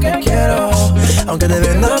lo que quiero. Aunque te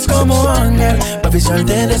vendas como ángel, oficial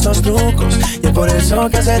tienes los trucos. Y es por eso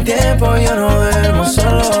que hace tiempo yo no duermo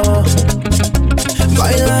solo.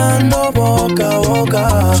 Bailando boca a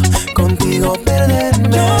boca, contigo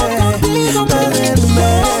perderme, perderme.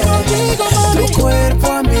 Tu cuerpo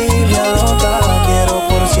a mí me alota, quiero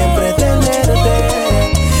por siempre tenerte,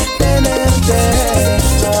 tenerte.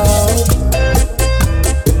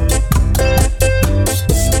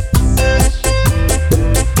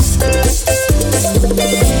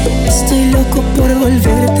 Estoy loco por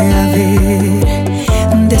volverte a ver.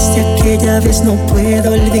 Desde aquella vez no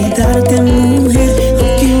puedo olvidarte, mujer.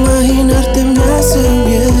 Aunque imaginarte me hace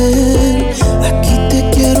bien.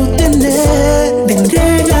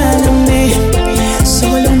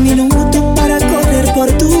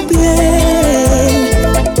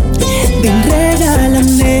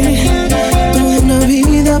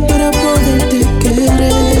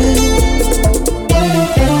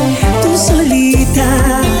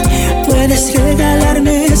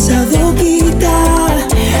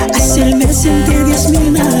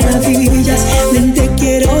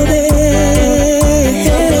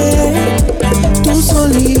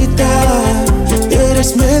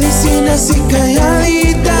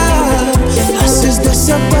 calladita, haces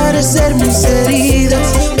desaparecer mis heridas.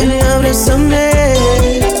 Ven, abrázame,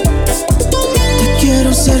 te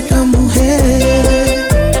quiero cerca, mujer.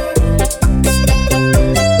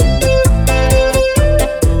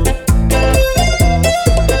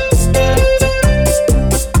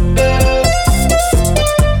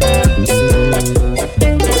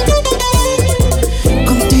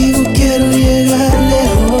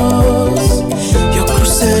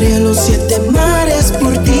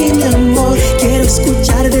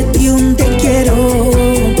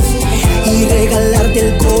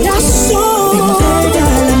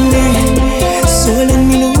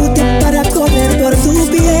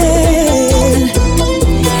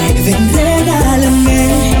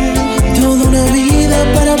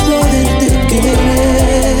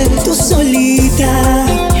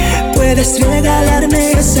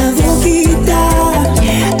 Regalarme esa boquita,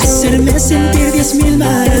 hacerme sentir 10,000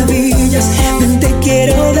 maravillas. Ven, te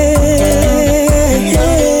quiero ver.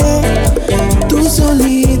 Tú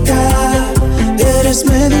solita eres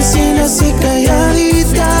medicina así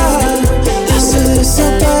calladita, hace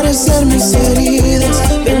desaparecer mis heridas.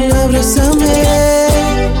 Ven, abrázame,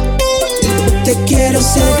 te quiero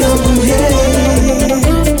cerca, mujer.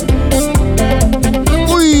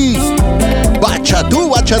 Uy, bachatú,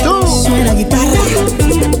 bachatú. Suena guitarra.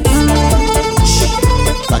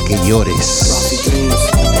 Pa' que llores.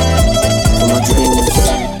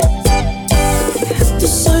 Tú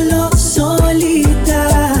solo,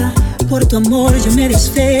 solita, por tu amor yo me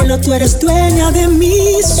desvelo. Tú eres dueña de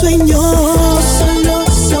mis sueños. Solo,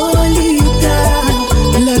 solita,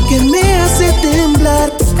 la que me hace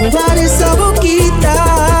temblar, probar esa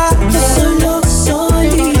boquita. Solo,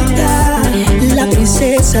 solita, la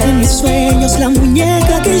princesa de mis sueños, la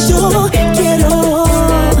muñeca que yo quiero.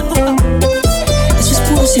 Eso es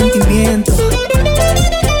puro sentimiento.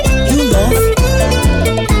 You love.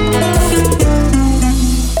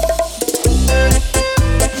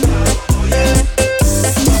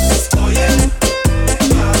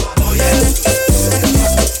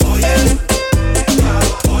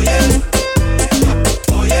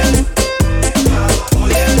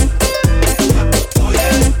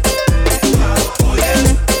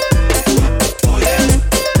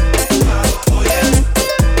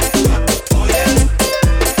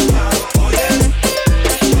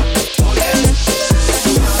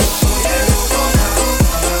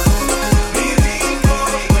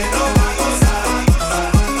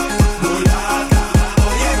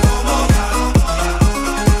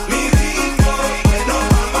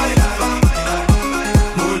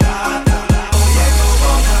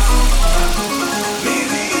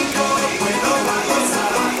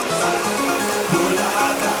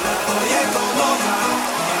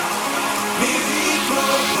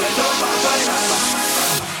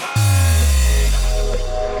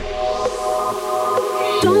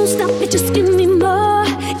 Don't stop, it just give me more.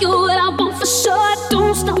 You're what I want for sure.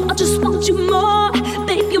 Don't stop, I just want you more.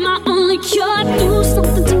 Babe, you're my only cure. Do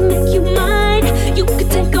something to make you mine. You can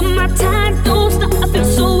take all my time. Don't stop, I feel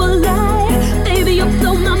so alive. Baby, you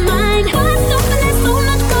blow my mind. I know there's so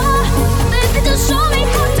much more. Baby, just show me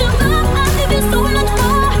how to love. I give you so much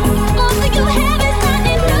more. All that you have is not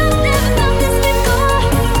enough. Never felt this before.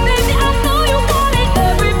 Baby, I know you want it.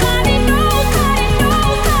 Everybody knows, got it,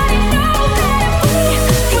 knows, got it, knows that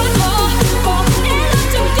we could all fall in love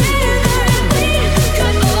together. We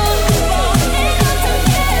could all fall in love together.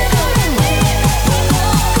 We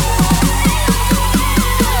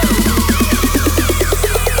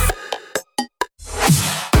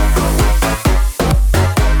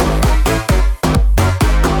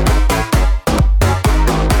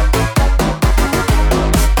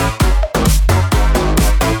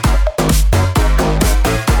could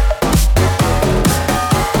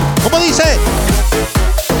 ¿Cómo dice?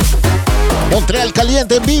 Montreal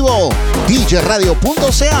Caliente en vivo,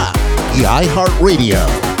 djradio.ca y iHeartRadio.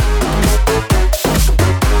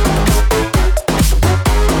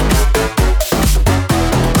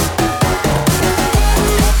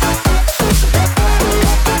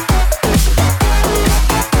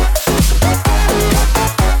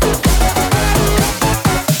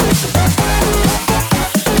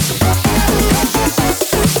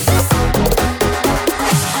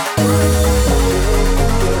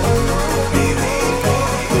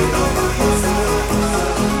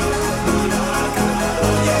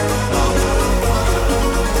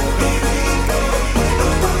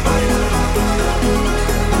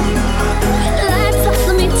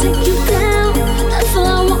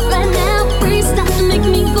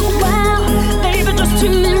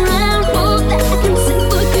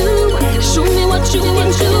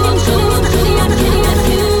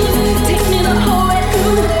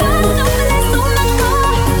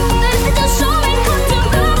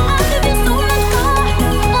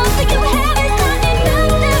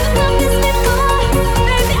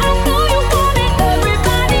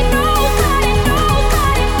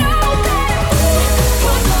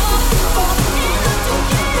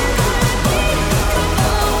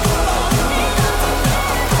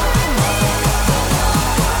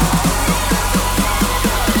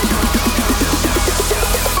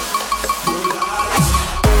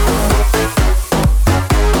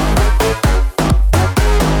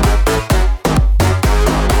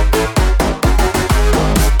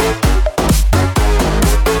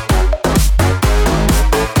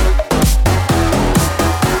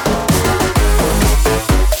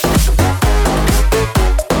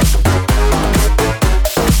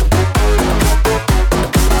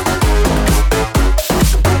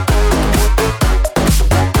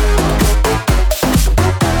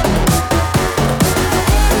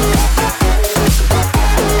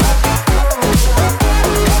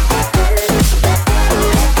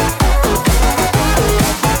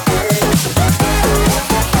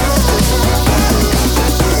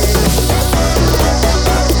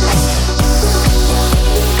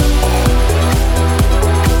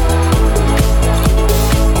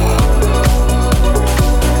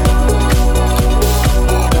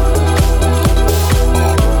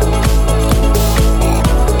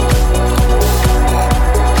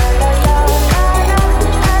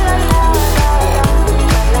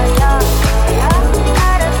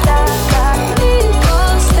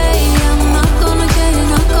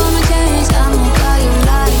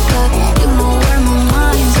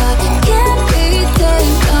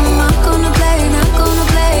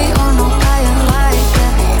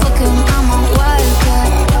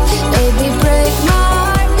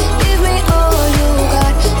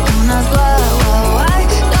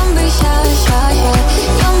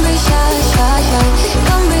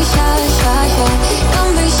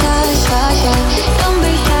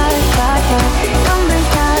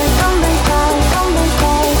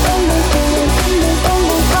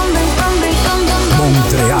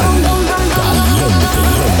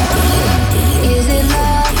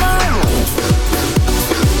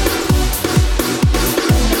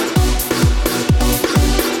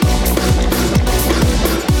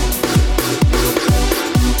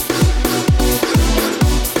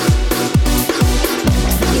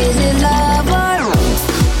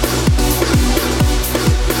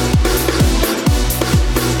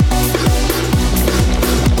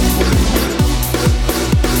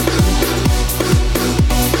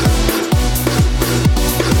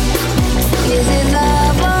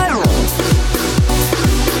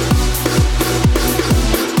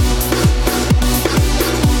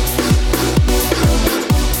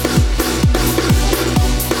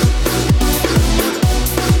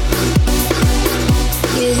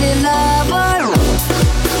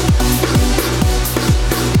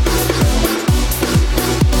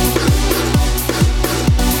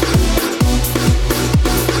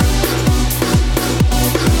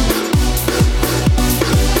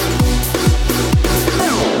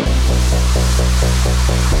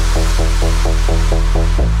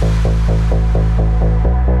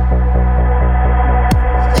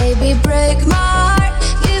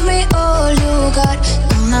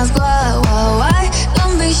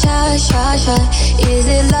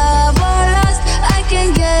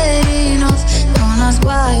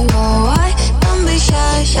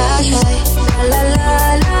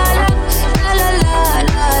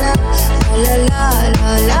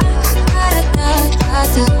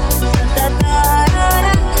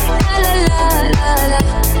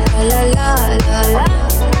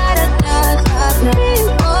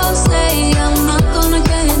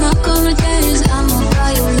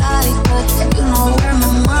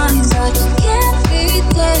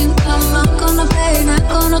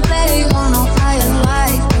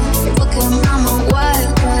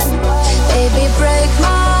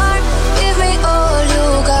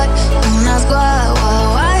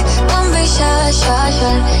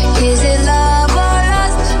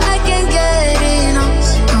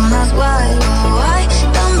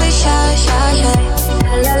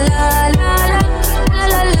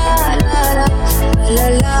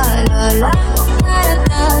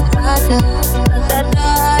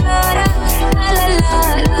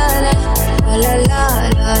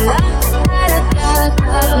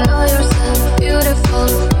 know you're so beautiful.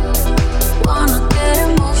 Wanna get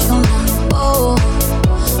emotional. Oh,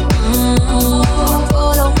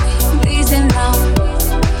 follow me, breezing round.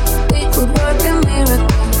 We could work a miracle.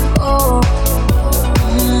 Oh,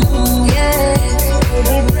 yeah.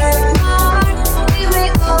 Baby, break my heart, give me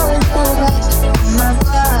all the best. My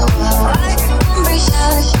power, don't be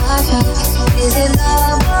shy, shy, shy. Is it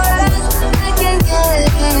love or else? I can't get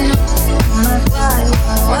it. My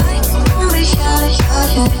power, don't be shy, shy,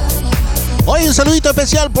 shy. Hoy un saludito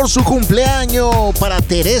especial por su cumpleaños para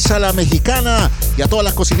Teresa la Mexicana y a todas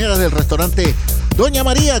las cocineras del restaurante Doña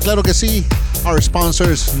María, claro que sí. Our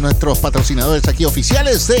sponsors, nuestros patrocinadores aquí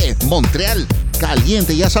oficiales de Montreal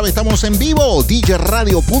Caliente. Ya saben, estamos en vivo,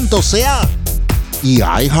 djradio.ca y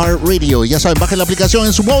iHeartRadio. Ya saben, bajen la aplicación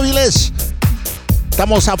en sus móviles.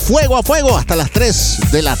 Estamos a fuego hasta las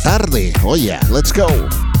 3 de la tarde. Oh yeah, let's go.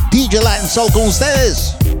 DJ Latin Soul con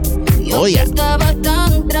ustedes. Yo estaba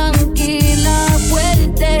tan tranquila, fue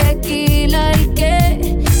el tequila y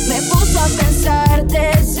que me puso a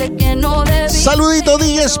pensarte, sé que no debí. Saludito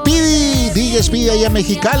DJ Speedy allá en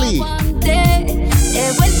Mexicali.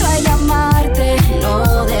 He vuelto a llamarte,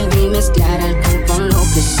 no debí mezclar alcohol con lo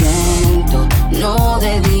que siento, no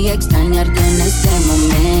debí extrañarte en este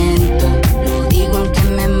momento, lo digo aunque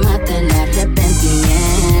me mate el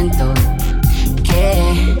arrepentimiento,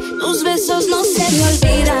 que tus besos no se me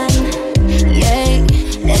olvidan.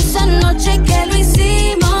 Esa noche que lo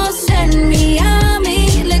hicimos en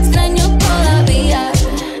Miami, le extraño todavía.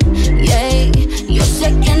 Yo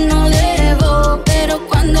sé que no debo, pero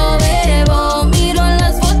cuando bebo miro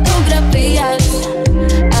las fotografías.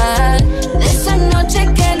 De esa noche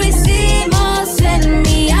que lo hicimos en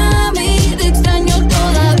Miami, te extraño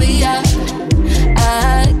todavía.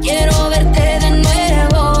 Quiero verte de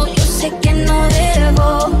nuevo, yo sé que no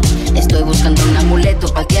debo. Estoy buscando un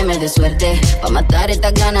amuleto pa' que me dé suerte, pa' matar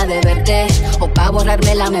estas ganas de verte, o pa'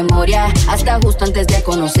 borrarme la memoria, hasta justo antes de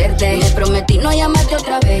conocerte. Me prometí no llamarte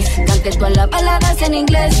otra vez, canté todas las baladas en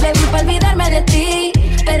inglés, bebí pa' olvidarme de ti,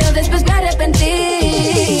 pero después me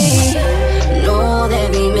arrepentí. No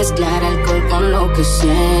debí mezclar alcohol con lo que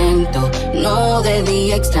siento, no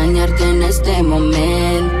debí extrañarte en este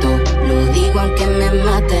momento, lo digo aunque me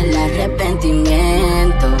mate el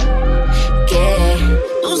arrepentimiento, que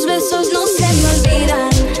tus besos no se me olvidan.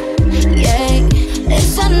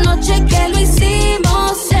 Esa noche que lo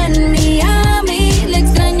hicimos en Miami, le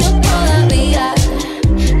extraño todavía.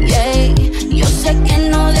 Yo sé que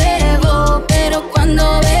no debo, pero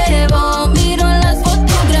cuando bebo miro las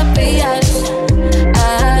fotografías.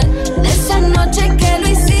 De esa noche que lo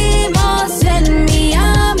hicimos en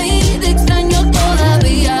Miami, te extraño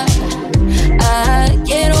todavía.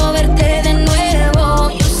 Quiero verte de nuevo,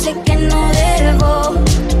 yo sé que no debo.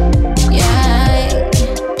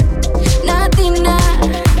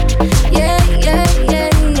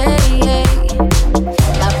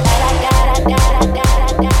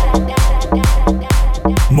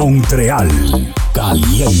 Montreal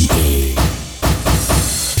Caliente.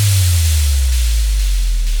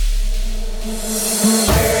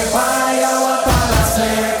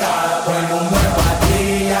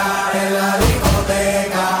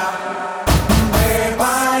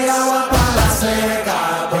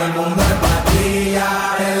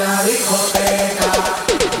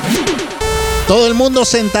 Todo el mundo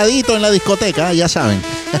sentadito en la discoteca, ya saben.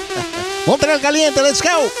 Montreal Caliente, let's go.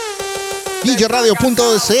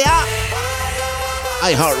 djradio.ca,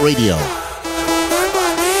 iHeartRadio.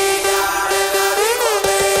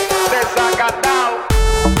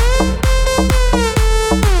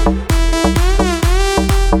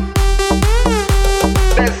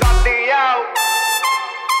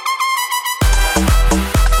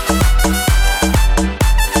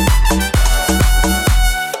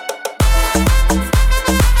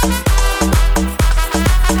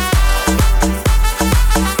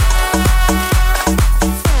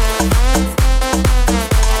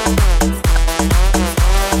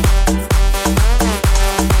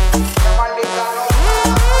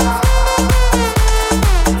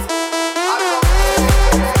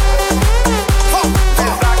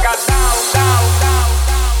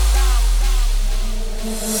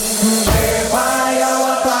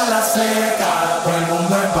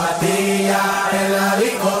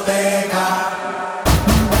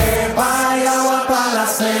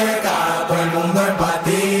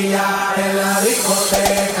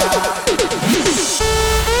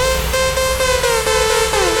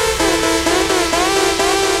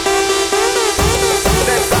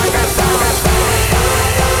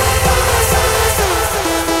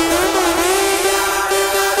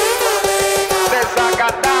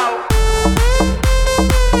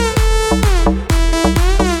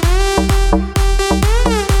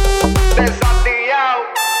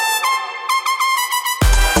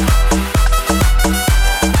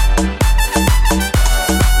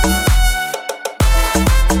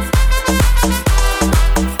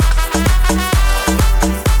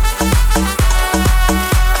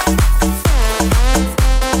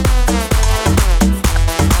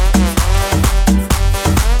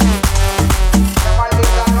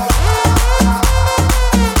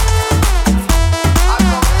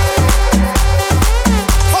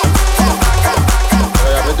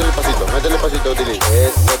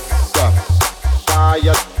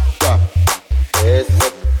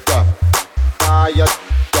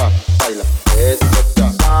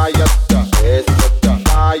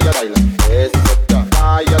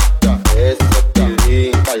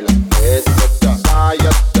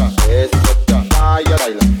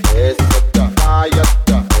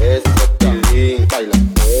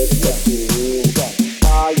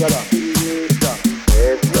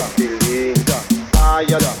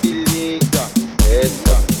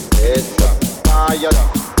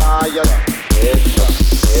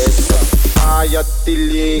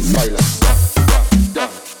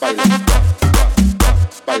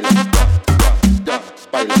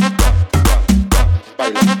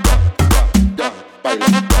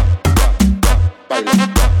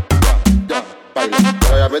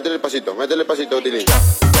 métele pasito, Tilín.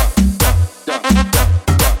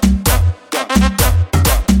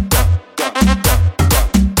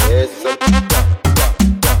 Eso.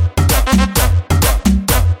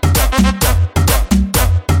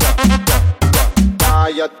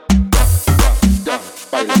 Vaya. Ya,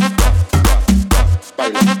 baila.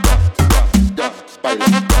 Baila. Ya, baila.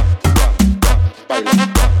 Baila.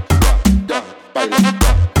 Ya, baila.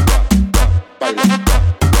 Baila.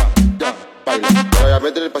 Ya, baila. Vaya,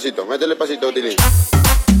 métele pasito, Tilín.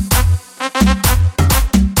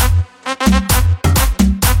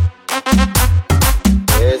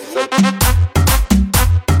 Eso.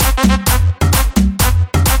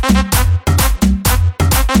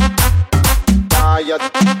 Vaya,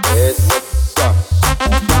 eso, ya.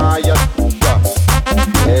 Vaya, ya.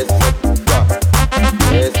 Eso, ya.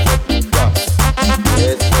 Eso, ya.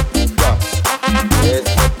 Eso, ya. Eso,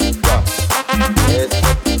 ya.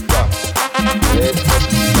 Eso, ya.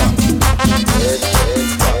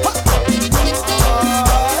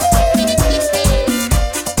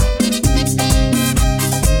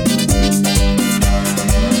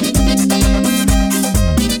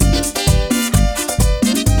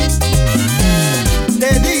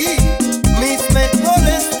 Te di mis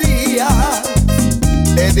mejores días,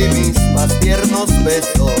 te di mis más tiernos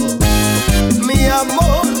besos, mi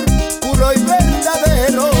amor puro y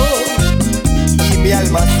verdadero, y mi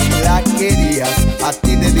alma si la querías, a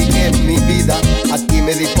ti dediqué mi vida, a ti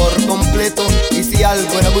me di por completo, y si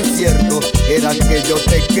algo era muy cierto, era que yo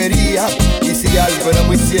te quería, y si algo era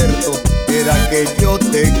muy cierto, era que yo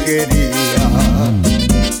te quería.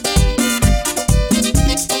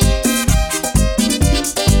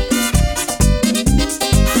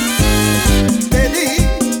 Te di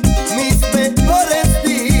mis mejores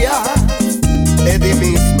días, te di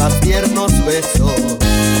mis más tiernos besos,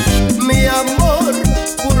 mi amor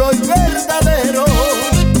puro y verdadero,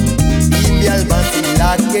 y mi alma si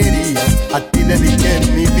la querías, a ti dediqué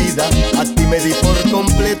mi vida, a ti me di por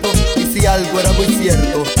completo, y si algo era muy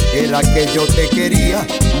cierto, era que yo te quería,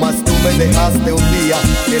 mas tú me dejaste un día,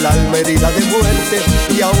 el alma herida de muerte,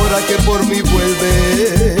 y ahora que por mí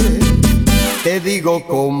vuelves, te digo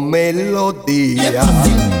con melodía.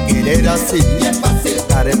 Querer así,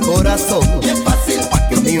 dar el corazón, pa'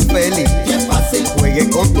 que un infeliz juegue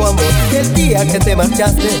con tu amor. El día que te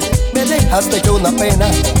marchaste, me dejaste hecho una pena.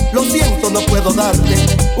 Lo siento, no puedo darte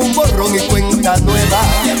un borrón y cuenta nueva.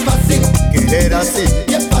 Querer así,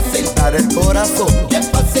 dar el corazón,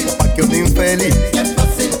 pa' que un infeliz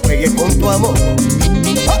juegue con tu amor.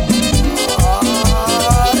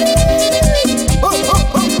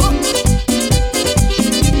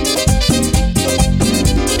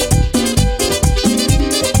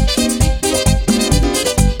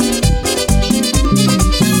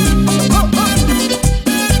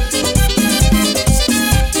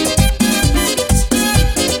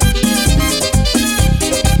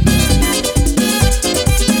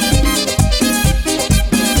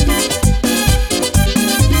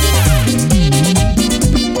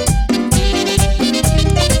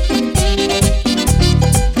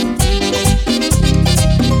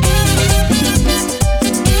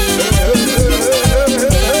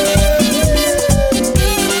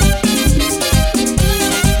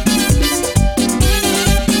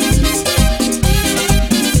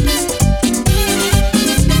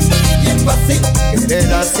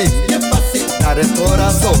 Querer así, dar el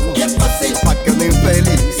corazón, pa' que un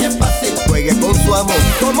infeliz juegue con su amor.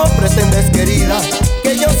 ¿Cómo pretendes, querida,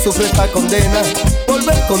 que yo sufra esta condena?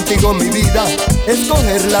 Volver contigo mi vida,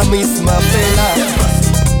 escoger la misma pena.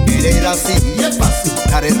 Querer así,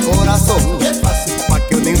 dar el corazón, pa'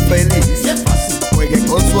 que un infeliz juegue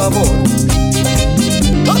con su amor.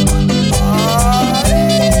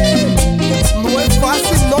 Ay, no es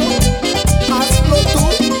fácil, no, hazlo tú.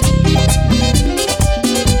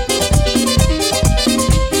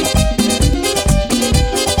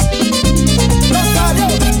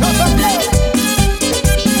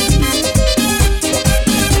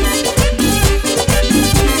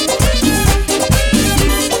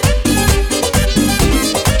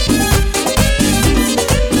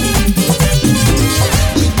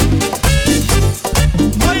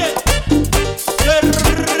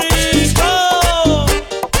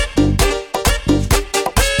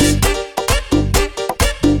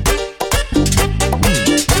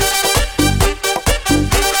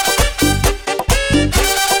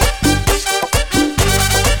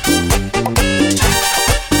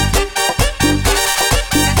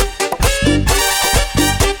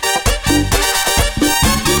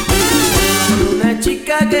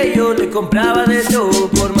 Compraba de todo,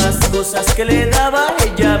 por más cosas que le daba,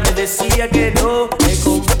 ella me decía que no. Me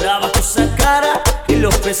compraba cosa cara y le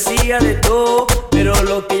ofrecía de todo, pero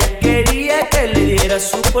lo que ella quería es que le diera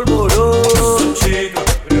su polvorón. Esa chica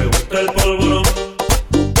le gusta el polvorón,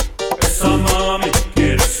 esa mami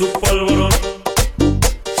quiere su polvorón.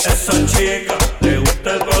 Esa chica le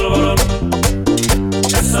gusta el polvorón,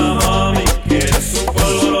 esa mami quiere su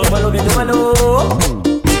polvorón. Tómalo bien, tómalo.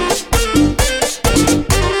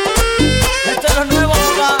 Esto es lo nuevo,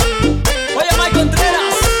 papá. Oye, Mike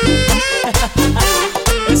Contreras.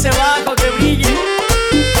 Ese bajo que brille.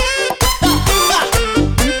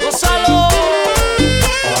 ¡Gózalo!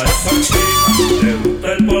 A esa chica le gusta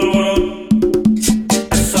el polvorón,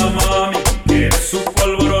 esa mami quiere su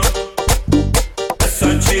polvorón. Esa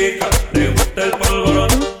chica le gusta el polvorón,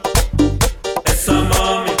 esa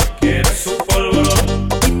mami quiere su polvorón.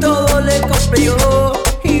 Y todo le compré yo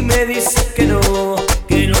y me dice que no,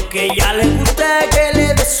 que ella le gusta que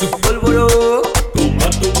le dé su polvorón. Toma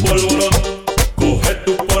tu polvorón, coge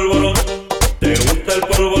tu polvorón, te gusta el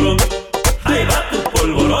polvorón, ahí va tu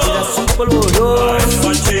polvorón. Mira su polvorón. A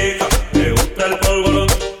esa chica le gusta el polvorón,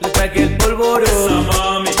 le traje el polvorón. esa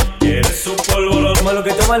mami quiere su polvorón. Tómalo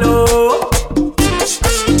que tómalo.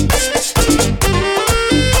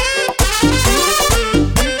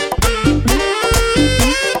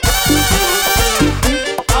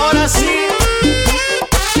 Ahora sí,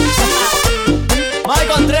 Mike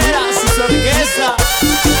Contreras y su orquesta.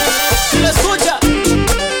 Si lo escucha,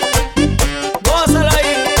 gózalo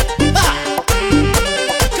ahí. ¡Ja!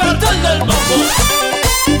 Cartel del Mambo.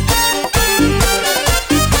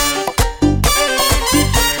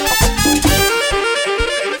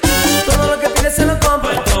 Todo lo que pide se lo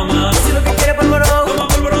compra. Toma, Si lo que quiere polvorón, toma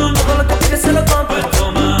polvorón, todo lo que pide se lo compra.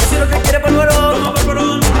 toma, Si lo que quiere polvorón, toma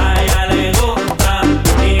polvorón. A ella le gusta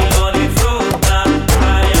y lo disfruta,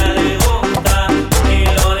 a ella le gusta y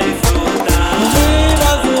lo disfruta.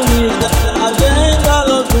 Viva su vida, atienda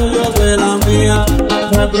lo suyo que la mía,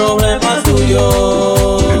 no es problema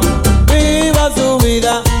suyo. Viva su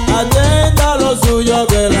vida, atienda lo suyo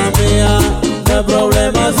que la mía, no es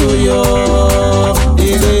problema suyo.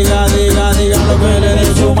 Y diga lo que le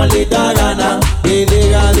dé su maldita gana. Y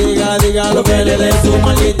diga lo que le dé su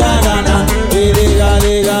maldita gana. Y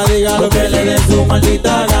diga lo que le dé su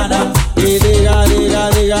maldita gana. Y diga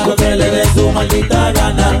lo que le dé su maldita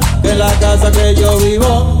gana. En la casa que yo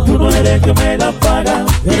vivo, tú no eres que me la paga.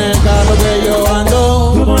 En el carro que yo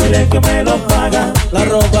ando, tú no eres que me lo paga. La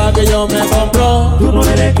ropa que yo me compro, tú no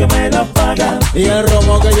eres que me la paga. Y el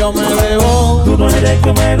romo que yo me bebo, tú no eres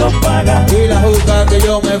que me lo paga. Y la juca que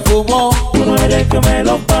yo me fumo, tú no eres que me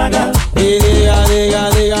lo paga. Y diga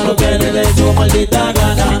lo que le dé su maldita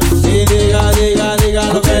gana. Y diga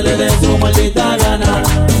lo que le dé su maldita gana.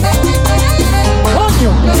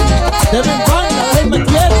 Coño, de mi espalda, déjame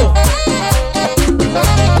quieto.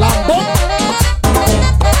 Lambón,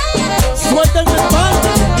 suelta en mi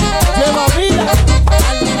espalda, lleva vida,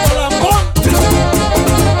 maldito lambón.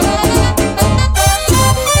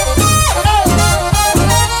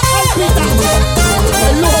 ¡Ay, pita!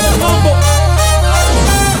 El lujo del mambo.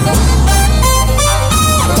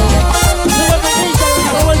 Sigue mi nicho, que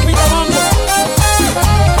robó el pita mambo.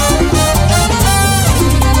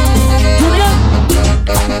 Julián,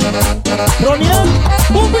 Roniel,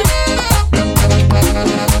 Bubi,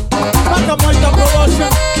 Vaca Muerta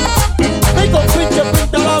Promotion. Y con pinche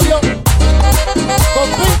pinta labio, con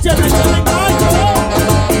pinche me salen alto.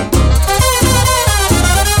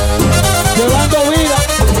 Llevando vida.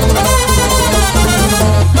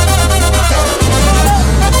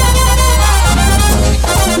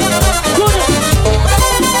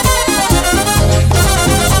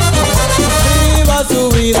 Viva su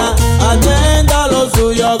vida, atienda lo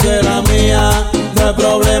suyo que la mía, no es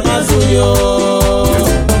problema suyo.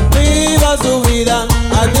 Viva su vida,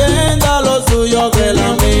 atienda lo suyo que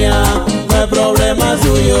la mía, no es problema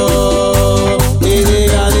suyo. Y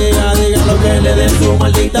diga lo que le dé su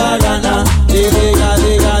maldita gana. Y diga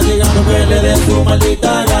lo que le dé su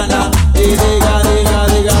maldita gana. Y diga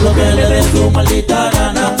lo que le dé su maldita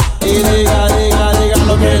gana. Y diga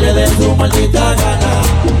lo que le dé su maldita gana.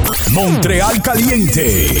 Montreal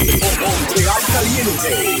Caliente. Montreal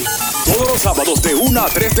Caliente. Todos los sábados de 1 a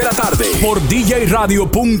 3 de la tarde por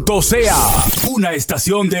djradio.ca, una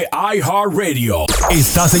estación de iHeartRadio.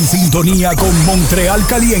 Estás en sintonía con Montreal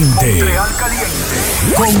Caliente. Montreal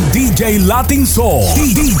Caliente. Con DJ Latin Soul.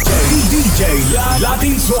 DJ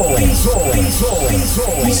Latin Soul.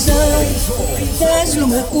 Quizás es lo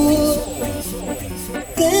mejor.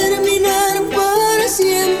 Terminar para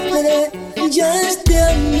siempre ya este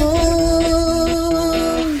amor.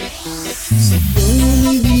 Si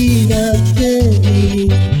toda mi vida te di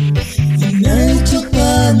y me ha hecho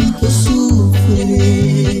tanto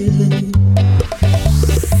sufrir,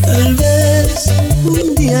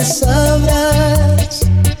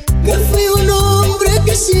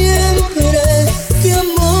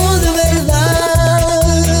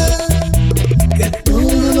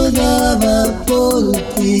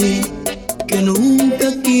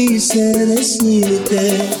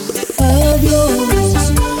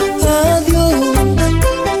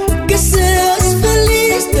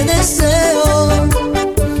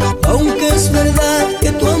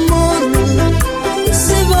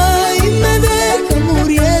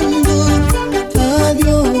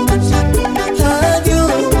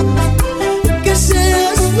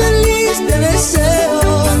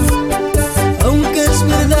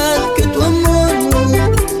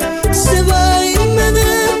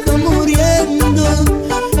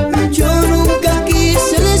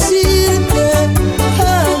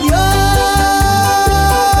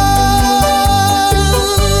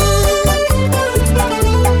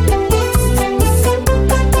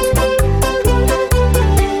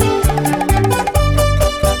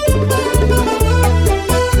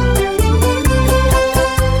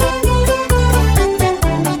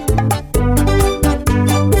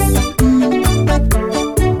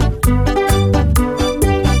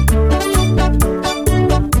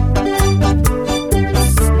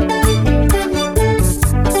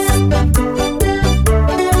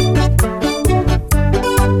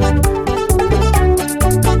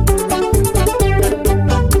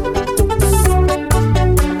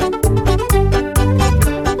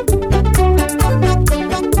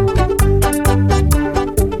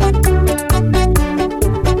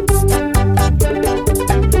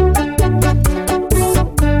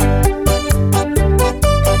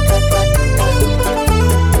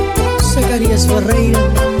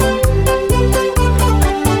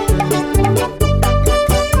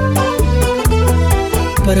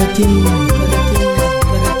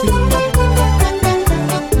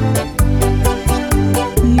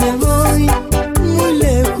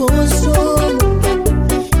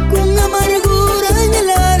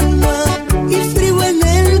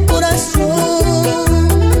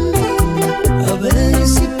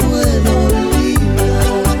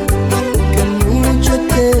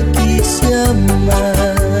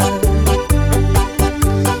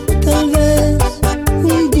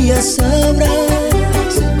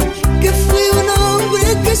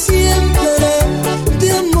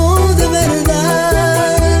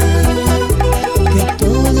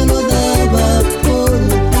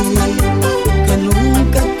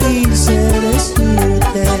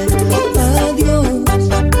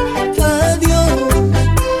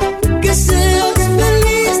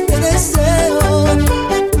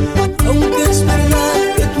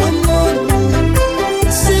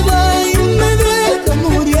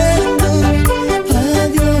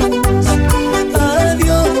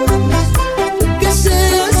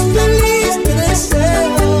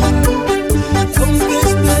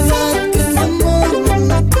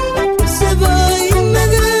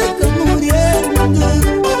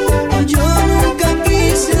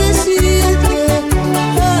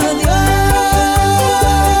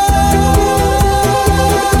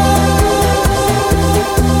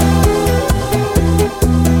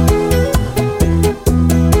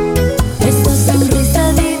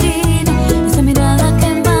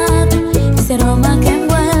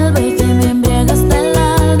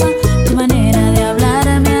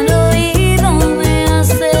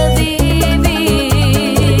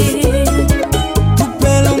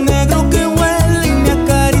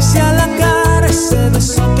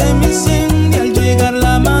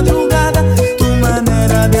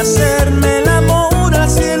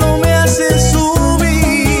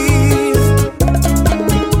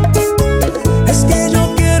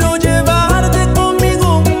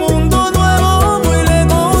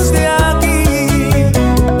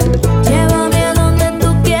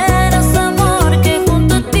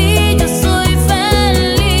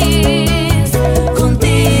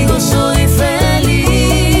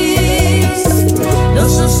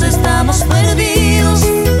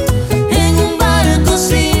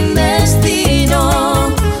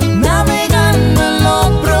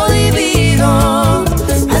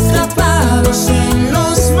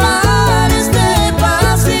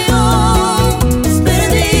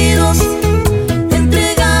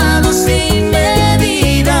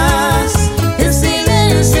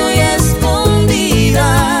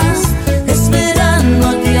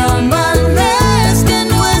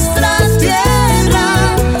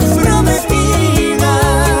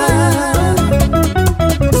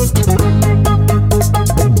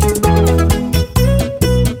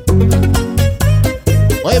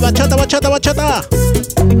 bachata.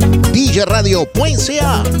 DJ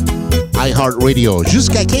Radio.ca. iHeartRadio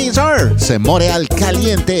jusqu'à 15h. C'est Montréal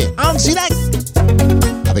Caliente en direct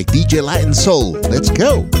avec DJ Latin Soul. Let's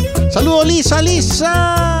go. Saludos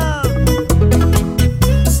Lisa.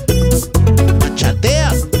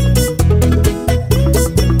 Bachatea.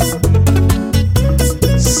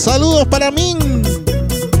 Saludos para mí.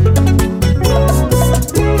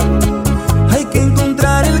 Hay que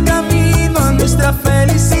encontrar el camino a nuestra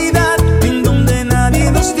felicidad, en donde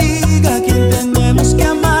nadie nos diga a quién tenemos que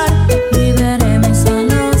amar. Liberemos a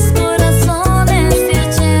los corazones y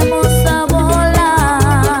echemos a volar.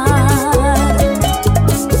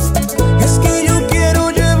 Es que yo quiero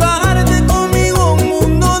llevarte conmigo a un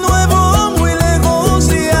mundo nuevo, muy lejos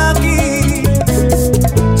de aquí.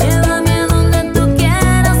 Llévame a donde tú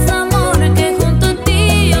quieras, amor, que junto a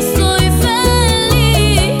ti yo soy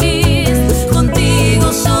feliz.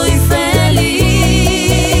 Contigo soy feliz.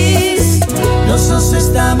 Los dos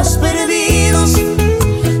estamos perdidos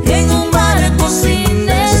en un barco sin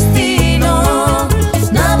destino,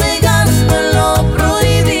 navegando en lo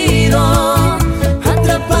prohibido,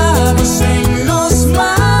 atrapados en los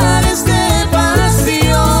mares de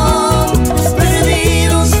pasión,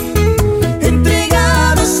 perdidos,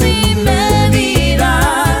 entregados sin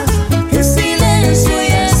medidas, en silencio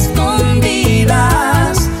y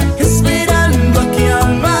escondidas, esperando a que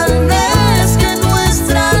amanezca en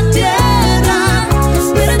nuestra tierra,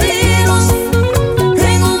 perdidos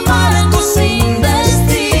en un barco sin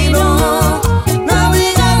destino,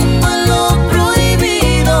 navegando en lo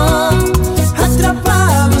prohibido,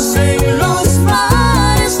 atrapados en los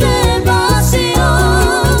mares de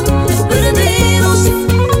pasión, perdidos,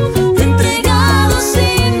 entregados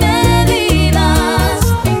sin medidas,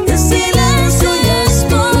 en silencio y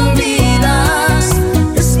escondidas,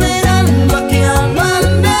 esperando a que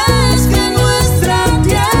amanezca en nuestra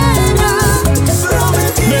tierra. Me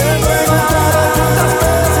preguntaré tantas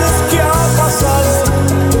veces qué ha pasado.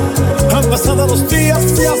 Han pasado los días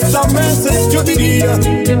y hasta meses, yo diría.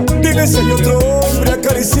 Dime si hay otro hombre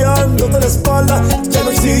acariciándote la espalda. Ya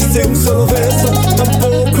no existe un solo beso,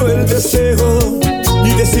 tampoco el deseo,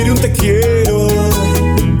 ni decir un te quiero.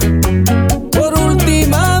 Por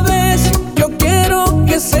última vez, yo quiero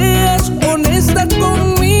que seas honesta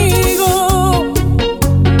conmigo.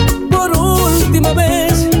 Por última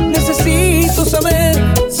vez, necesito saber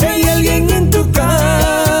si hay alguien en tu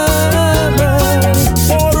cama.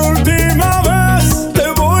 Por última vez te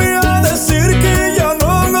voy a decir que ya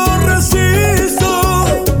no lo resisto.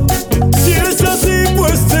 Si es así,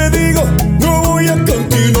 pues te digo, no voy a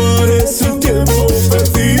continuar, es un tiempo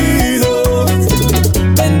perdido.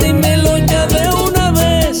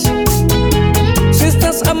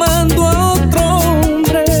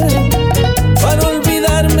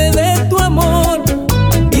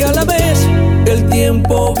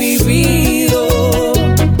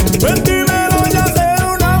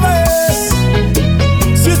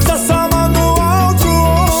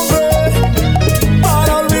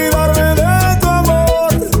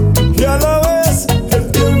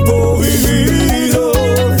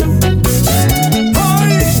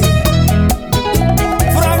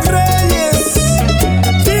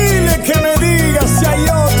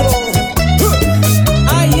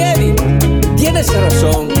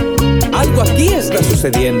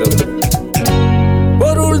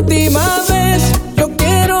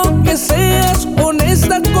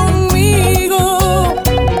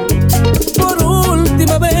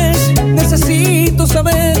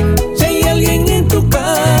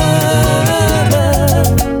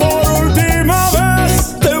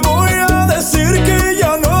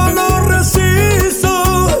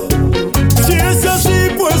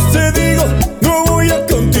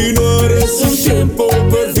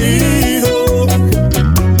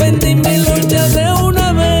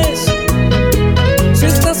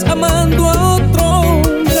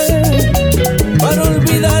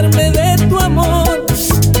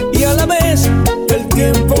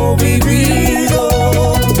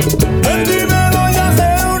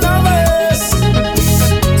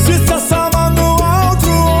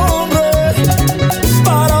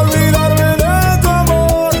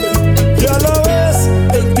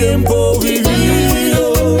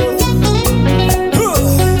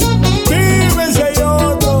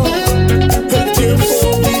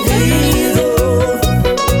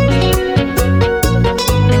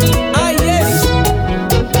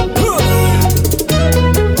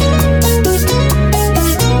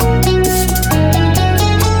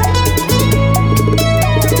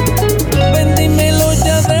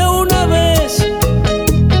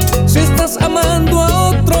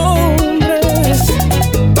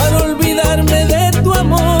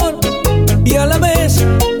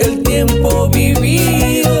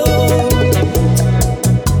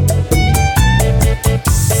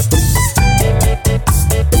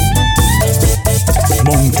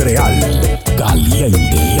 Montreal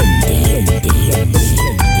Caliente.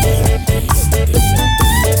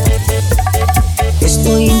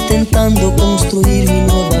 Estoy intentando construir mi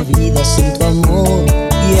nueva vida sin tu amor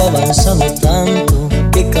y he avanzado tanto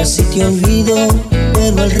que casi te olvido,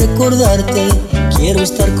 pero al recordarte quiero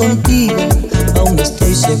estar contigo. Aún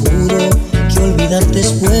estoy seguro que olvidarte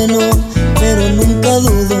es bueno, pero nunca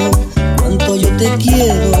dudo cuánto yo te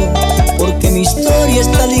quiero, porque mi historia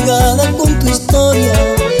está ligada con tu historia,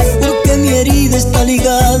 porque mi herida está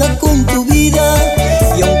ligada con tu vida,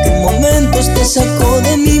 y aunque en momentos te sacó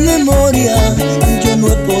de mi memoria, yo no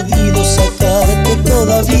he podido sacarte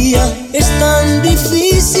todavía. Es tan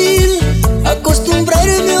difícil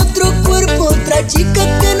acostumbrarme a otro cuerpo, otra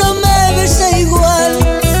chica que no me besa igual.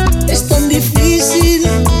 Es tan difícil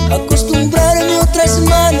acostumbrarme a otras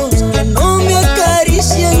manos que no me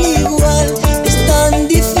acarician igual. Es tan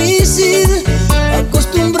difícil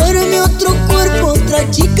acostumbrarme a otro cuerpo, otra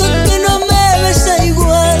chica que no me besa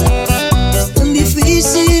igual. Es tan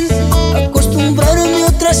difícil acostumbrarme a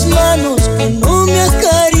otras manos que no me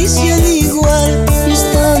acarician igual.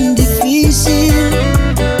 Es tan difícil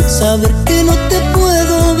saber que no te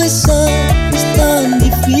puedo besar. Es tan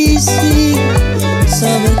difícil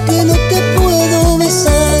saber que no te puedo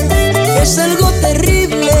besar. Es algo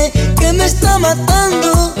terrible que me está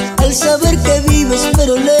matando al saber que vives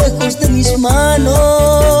pero lejos de mis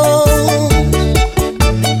manos.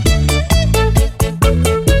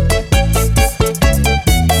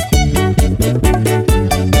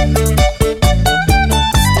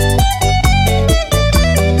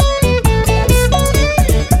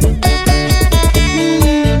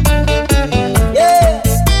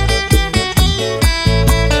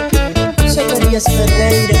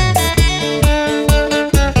 Ferreira,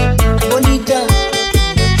 bonita.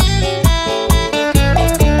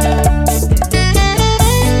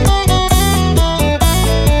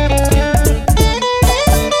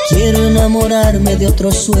 Quiero enamorarme de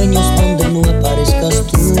otros sueños donde no aparezcas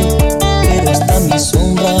tú, pero hasta mi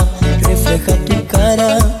sombra refleja tu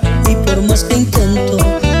cara, y por más que intento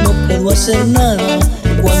no puedo hacer nada.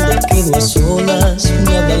 Cuando quedo a solas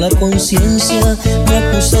me habla la conciencia, me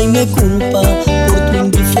acusa y me culpa por tu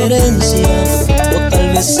indiferencia. O tal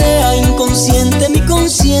vez sea inconsciente mi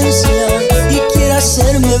conciencia y quiera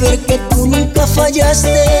hacerme ver que tú nunca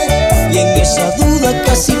fallaste, y en esa duda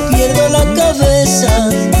casi pierdo la cabeza.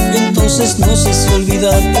 Entonces no sé si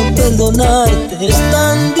olvidarte o perdonarte. Es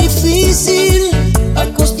tan difícil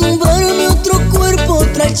acostumbrarme a otro cuerpo,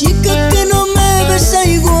 otra chica que no me besa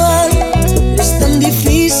igual. Es tan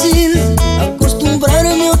difícil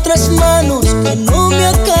acostumbrarme a otras manos que no me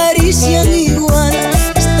acarician igual.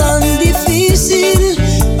 Es tan difícil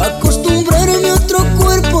acostumbrarme a otro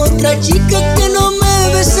cuerpo, otra chica que no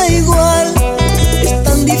me besa igual. Es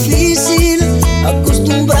tan difícil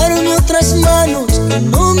acostumbrarme a otras manos que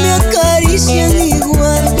no me acarician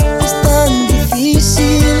igual. Es tan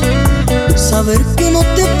difícil saber que no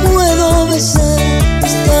te puedo besar.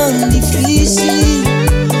 Es tan difícil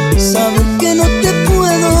saber que no te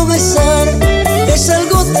puedo besar. Es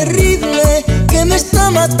algo terrible que me está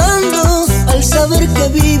matando al saber que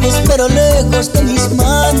vives pero lejos de mis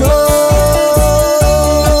manos.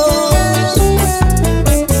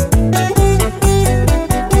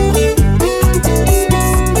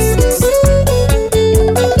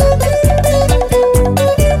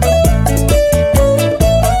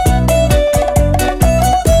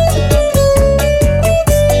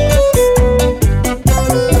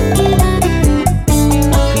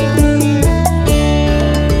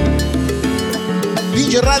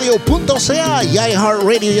 Radio.ca y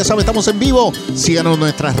iHeartRadio, ya saben, estamos en vivo. Síganos en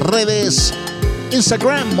nuestras redes: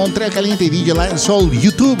 Instagram, Montreal Caliente y DJ Lion Soul,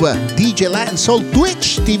 YouTube, DJ Lion Soul,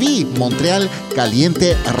 Twitch TV, Montreal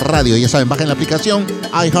Caliente Radio. Ya saben, bajen la aplicación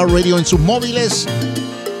iHeartRadio en sus móviles.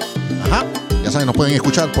 Ajá, ya saben, nos pueden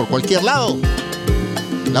escuchar por cualquier lado.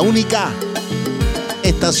 La única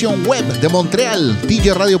estación web de Montreal,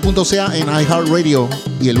 DJRadio.ca en iHeartRadio,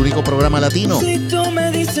 y el único programa latino. Si tú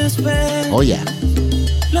me dices ven, oh yeah.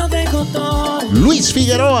 Lo dejo todo. Luis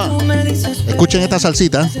Figueroa. Escuchen esta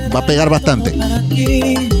salsita, va a pegar bastante. Para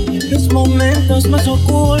ti, los momentos más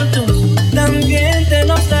ocultos también te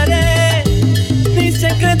los daré. Mis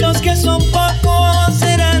secretos que son pocos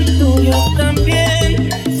serán tuyos también.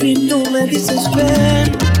 Si tú me dices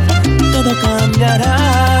ven, todo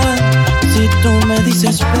cambiará. Si tú me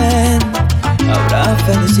dices ven, habrá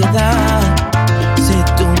felicidad. Si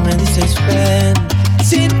tú me dices ven,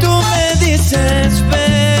 si tú me dices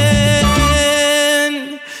ven,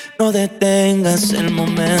 no detengas el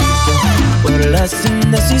momento por las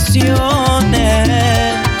indecisiones.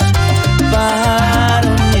 Para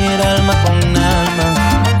unir alma con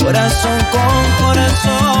alma, corazón con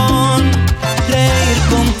corazón. Reír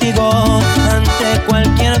contigo ante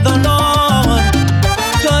cualquier dolor.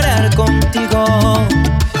 Llorar contigo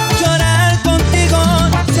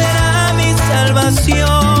será mi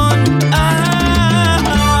salvación.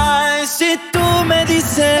 Ay, si tú me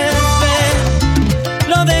dices ven,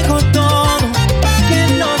 lo dejo todo, que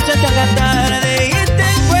no se te haga tarde y te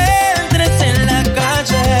encuentres en la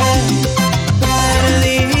calle,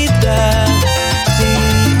 perdida,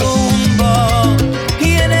 sin rumbo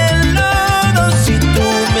y en el lodo. Si tú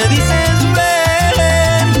me dices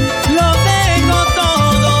ven, lo dejo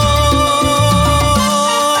todo.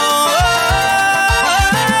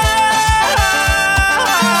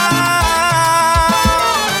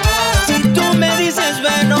 Si tú me dices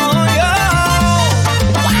ven, no,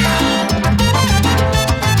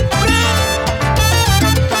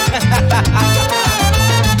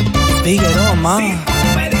 Figueroa, ma.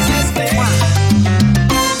 Me dices ven,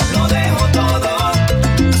 lo dejo todo.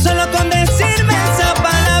 Solo con decirme esa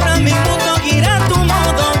palabra mi mundo gira a tu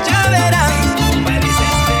modo, ya verás. Tú me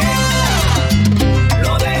dices ven,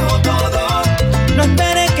 lo dejo todo. No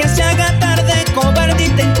esperes que se haga tarde, cobarde, y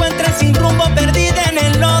te encuentres sin rumbo, perdida en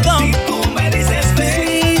el lodo. Si tú me dices ven,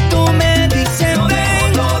 si tú me dices lo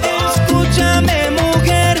ven, dejo todo. escúchame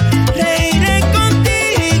mujer, reiré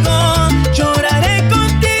contigo, lloraré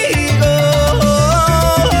contigo.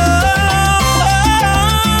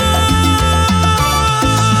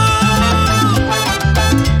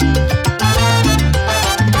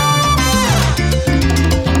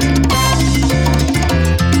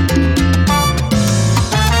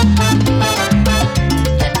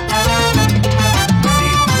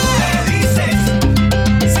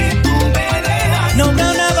 Si tú me dejas, No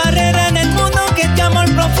habrá una barrera en el mundo que este amor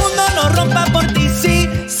profundo no rompa por ti. Sí,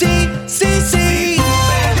 sí, sí, sí.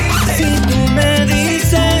 Si tú me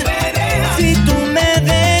dices, si tú me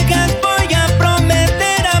dejas, voy a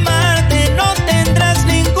prometer amarte, no tendrás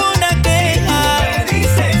ninguna queja. me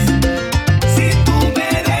dices, si tú me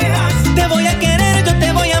dejas, Te voy a querer, yo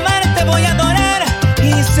te voy a amar, te voy a adorar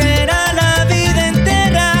y será la vida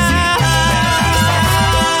entera.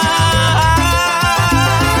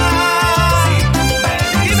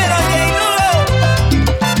 Dímelo,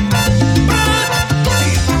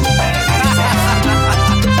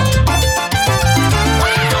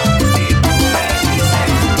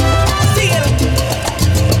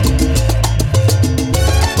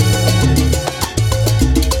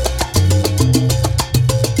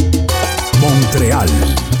 Montreal,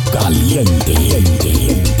 caliente.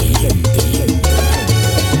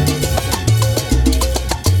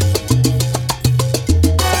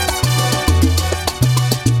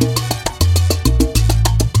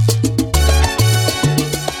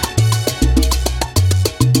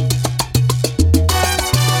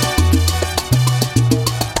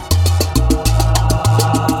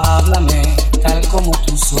 Háblame tal como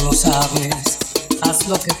tú solo sabes. Haz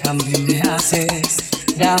lo que también me haces.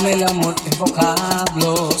 Dame el amor en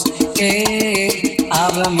vocablos.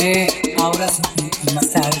 Háblame ahora y más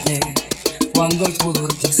tarde. Cuando el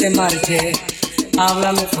pudor ya se marche.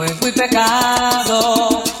 Háblame fuego y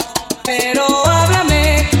pecado. Pero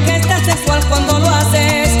háblame que estás sexual cuando lo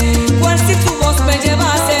haces. Cual si tu voz me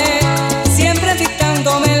llevase. Siempre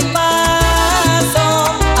dictándome el paso.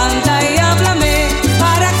 Anda y háblame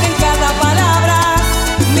para que en cada palabra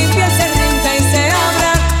mi piel se rinda y se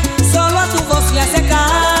abra. Solo a tu voz le hace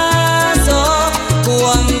caso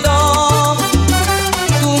cuando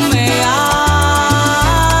tú me hablas.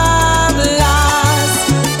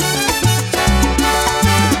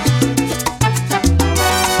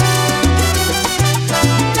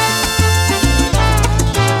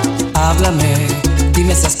 Háblame,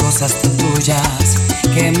 dime esas cosas tan tuyas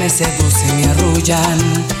que me seducen y arrullan,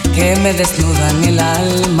 que me desnudan el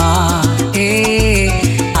alma.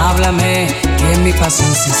 Háblame, que mi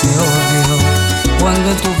pasión se odio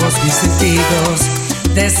cuando en tu voz mis sentidos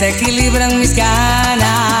desequilibran mis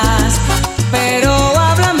ganas. Pero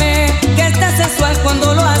háblame, que estás sexual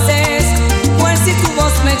cuando lo haces, pues si tu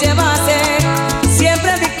voz me llevase,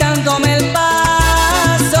 siempre dictándome el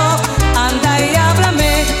paso. Anda y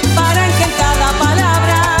háblame para que en cada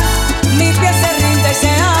palabra mi piel se rinda y se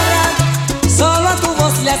abra. Solo a tu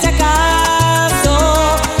voz le hace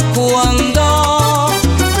caso cuando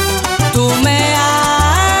tú me hablas.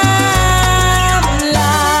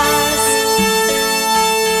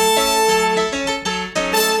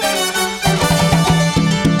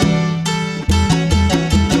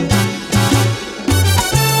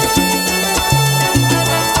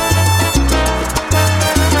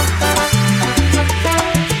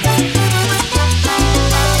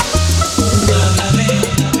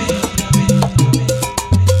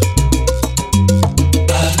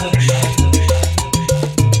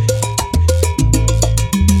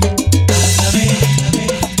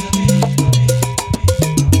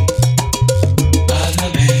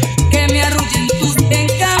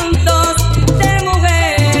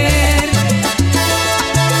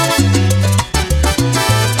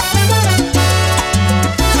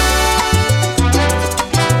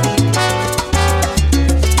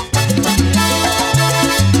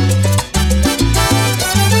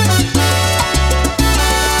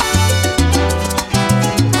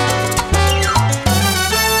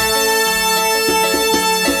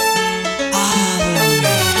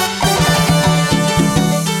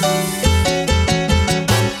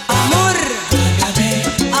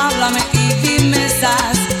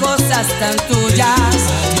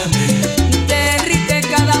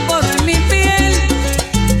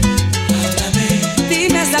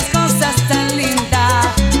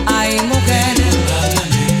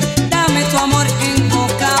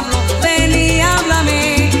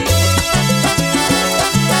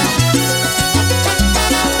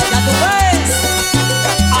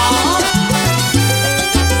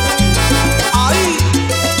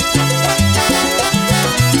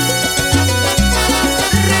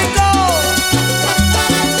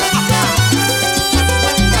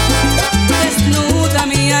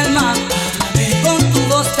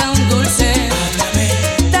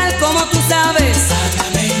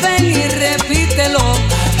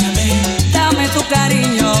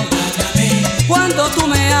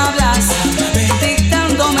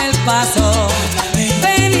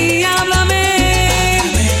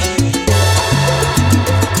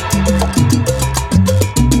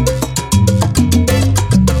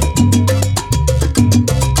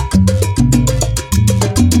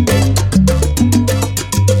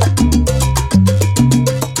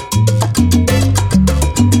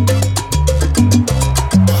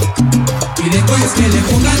 es que le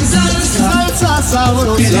pongan salsa. Salsa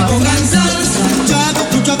sabrosa. Que le pongan salsa.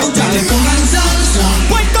 Que le pongan salsa.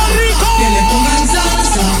 Puerto Rico. Que le pongan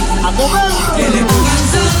salsa. A comer. Que le pongan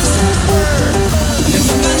salsa. Le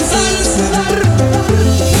pongan salsa.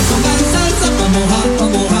 Le pongan salsa pa'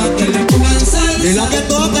 mojar, que le pongan salsa. Y la que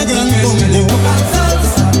toca gran combo. Que le pongan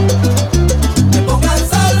salsa. Le pongan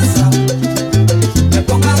salsa. Le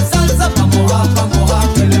pongan salsa pa' mojar,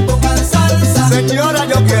 que le pongan salsa. Señora,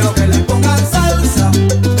 yo quiero que le pongan salsa.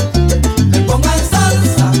 Le pongan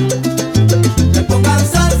salsa. Le pongan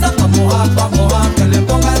salsa pa' mojar, que le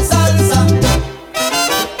pongan salsa.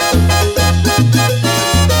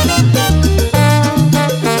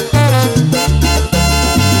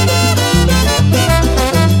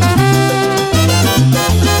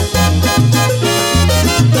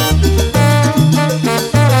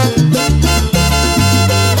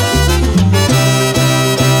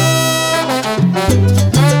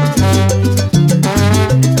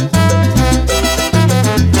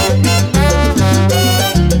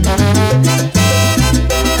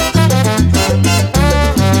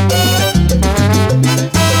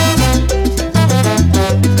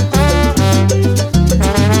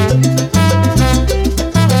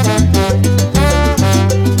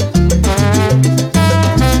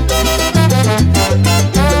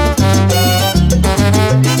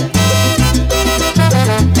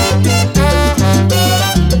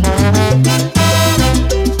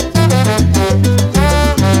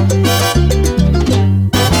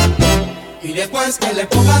 Y después que le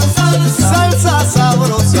pongan salsa. salsa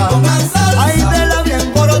sabrosa. Le pongan salsa. Ahí de la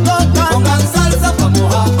bien borotota. Le pongan salsa pa'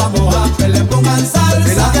 mojar, que le pongan salsa.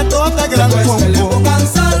 De la que toca gran Después que le combo. pongan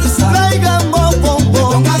salsa. Traigan Le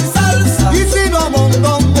bombo. pongan salsa. Y si no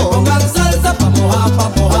mondongo. Le pongan salsa pa'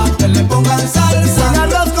 mojar, que le pongan salsa. Con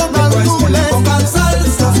arroz con Después que le gandules. pongan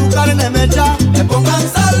salsa. Su carne mecha. Le pongan Y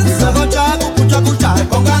salsa. luego chacu. Le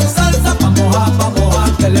pongan salsa pa'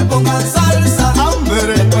 mojar, que le pongan salsa.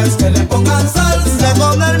 Hambre. Después que le pongan salsa. De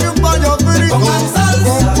comerme un pollo frito. pongan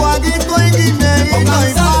salsa. Con cuaguito y guineíto. Pongan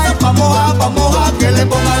Y salsa pa' mojar, que le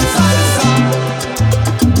pongan salsa.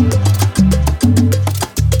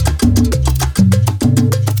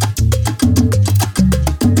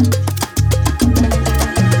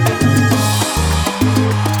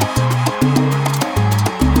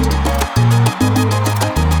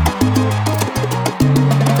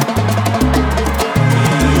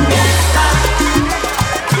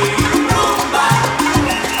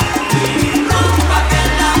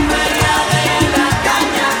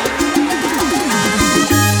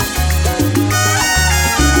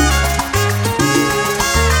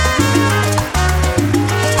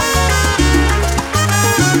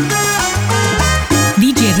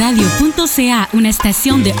 DJRadio.ca, una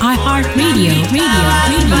estación de iHeartRadio.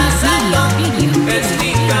 Es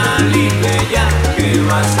mi Cali bella que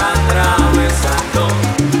vas atravesando.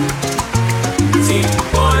 Si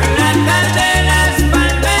por la tarde las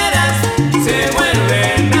palmeras se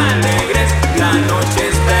vuelven alegres, la noche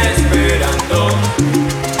está esperando.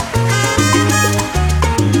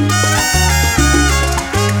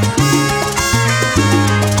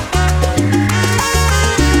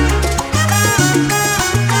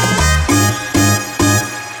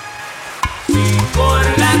 Por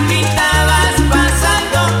la quinta vas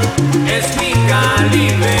pasando, es mi Cali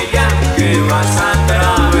bella que vas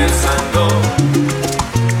atravesando.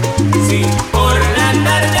 Si por la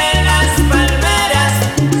tarde las palmeras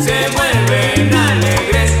se vuelven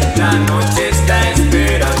alegres, la noche está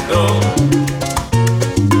esperando.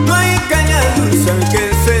 No hay caña dulce que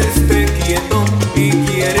se esté quieto y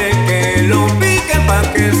quiere que lo pique pa'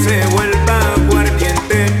 que se vuelva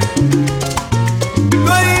aguardiente.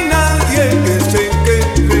 No hay nadie que se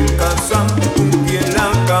quede en casa, un pie en la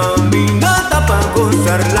caminata pa'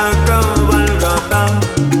 gozar la cabalgata.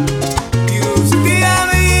 Y usted,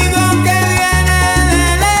 amigo que viene de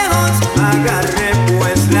lejos, agarre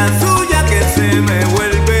pues la suya que se me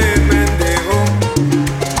vuelve pendejo.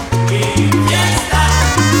 Y fiesta,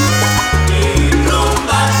 y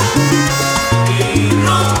rumba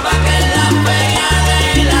que es la feria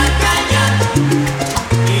de la caña.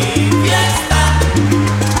 Y fiesta,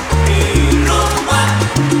 y rumba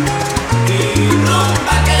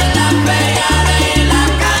que es la feria de la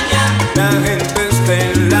caña. La gente está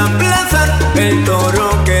en la plaza, el toro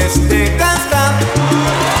que esté casta.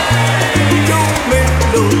 Yo me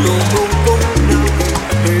lo tomo con ají,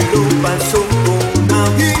 me lo paso con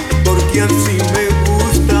ají, porque así me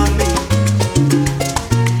gusta a mí.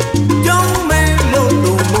 Yo me lo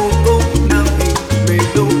tomo con ají, me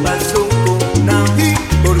lo paso con ají,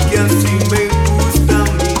 porque así me gusta a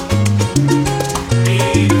mí.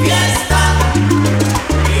 Y fiesta,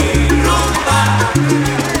 y rumba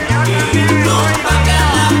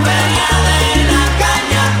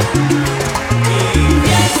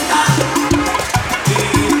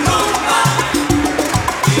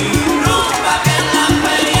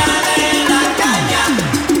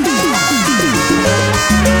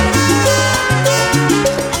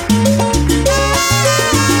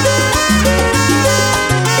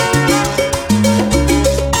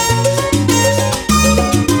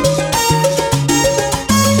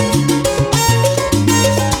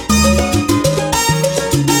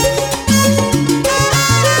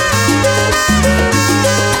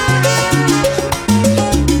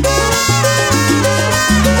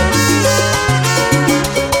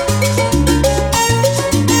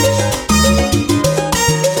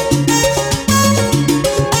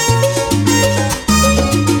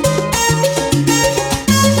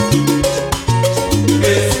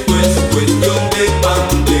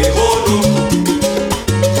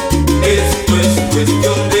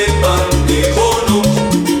cuestión de pan de bono.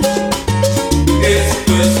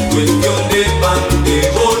 Esto es cuestión de pan de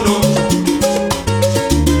bono.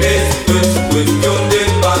 Esto es cuestión de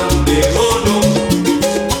pan de bono.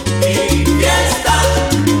 Y fiesta,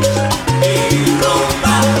 y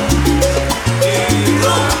rumba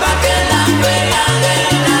que la feria de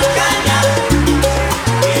la caña.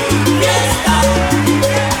 Y fiesta,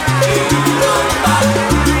 y rumba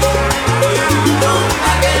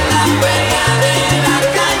que la feria de la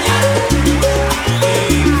caña. Y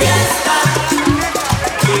fiesta,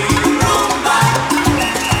 y rumba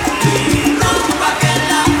que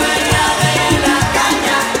la feria de la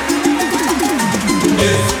caña.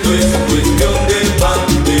 Esto es cuestión de pan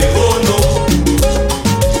de bono.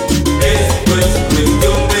 Esto es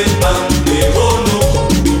cuestión de pan de bono.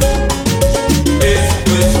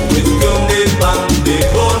 Esto es cuestión de pan de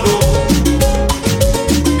bono.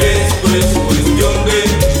 Esto es cuestión de...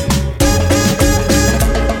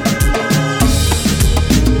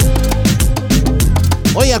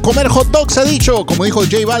 Oye, a comer hot dogs ha dicho, como dijo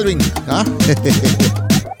J Balvin. ¿Ah?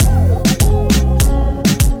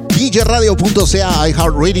 DJRadio.ca,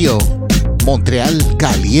 iHeartRadio, Montreal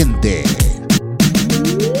caliente.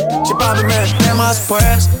 ¿Qué más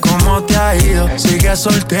pues? ¿Cómo te ha ido? Sigues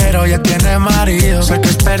soltero, ya tienes marido. Sé que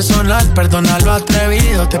es personal, perdona lo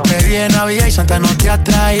atrevido. Te pedí en Navidad y Santa no te ha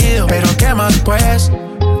traído. Pero ¿qué más pues?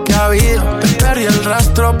 ¿Qué ha habido? Te perdí el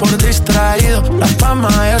rastro por distraído. La fama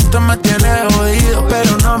de esto me tiene jodido,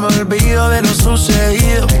 pero no me olvido de lo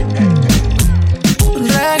sucedido.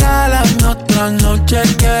 Regálame otra noche,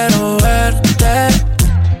 quiero verte.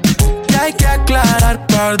 Y hay que aclarar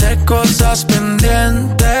par de cosas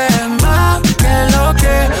pendientes. Más que lo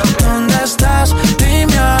que, ¿dónde estás?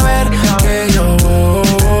 Dime a ver que yo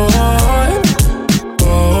voy.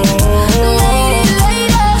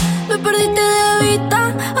 Me perdiste de vista.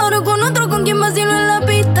 Ahora con otro, con quien vacilo en la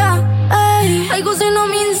pista. Ey, algo si no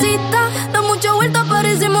me incita. Da mucha vuelta,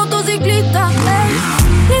 parece motociclista. Ey,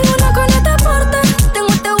 ninguna con este porte. Tengo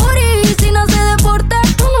este booty sin hacer deporte.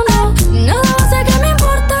 No, nada va a hacer que me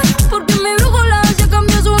importe. Porque mi brújula ya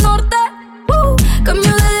cambió su norte.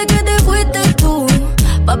 Cambió desde que te fuiste tú.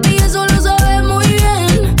 Papi, eso lo sabes muy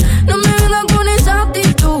bien. No me vengas con esa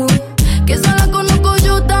actitud, que esa la conozco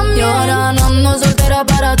yo también. Y ahora no ando soltera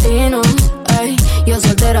para ti, no. Ay, yo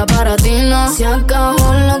soltera para ti, no. Se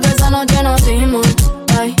acabó lo que esa noche nos dimos.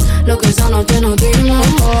 Ay, lo que esa noche nos dimos.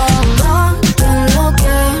 Más de lo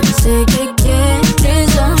que sé que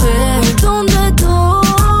quieres saber. ¿Dónde estoy?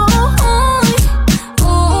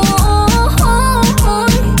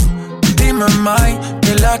 Dime, Mike,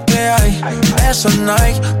 que la que hay. Esos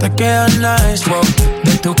Nike te quedan nice. Wow.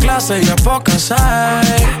 De tu clase ya pocas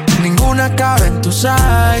hay. Ninguna cabe en tu size.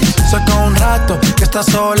 Saca un rato que estás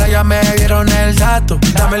sola, ya me dieron el dato.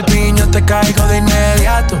 Dame el piño, te caigo de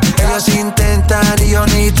inmediato. Ellos intentan y yo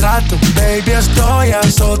ni trato. Baby, estoy a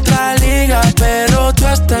otra liga, pero tú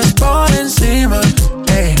estás por encima.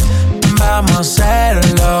 Hey, vamos a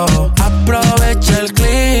hacerlo. Aprovecha el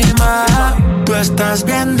clima. Tú estás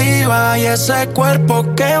bien diva y ese cuerpo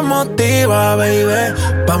que motiva, baby.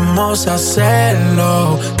 Vamos a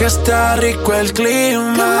hacerlo, que está rico el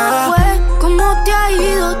clima. ¿Qué más fue? ¿Cómo te ha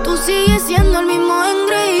ido? Tú sigues siendo el mismo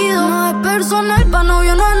engreído. No es personal, pa'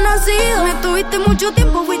 novio no has nacido. Me tuviste mucho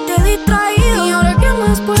tiempo, fuiste distraído. ¿Y ahora qué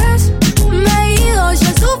más pues? Me he ido, ya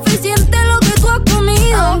es suficiente lo que tú has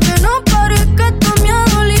comido. Aunque no parezca, esto me ha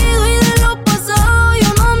dolido. Y de lo pasado yo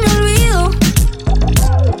no me olvido.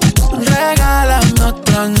 Regálame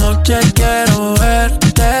otra noche, quiero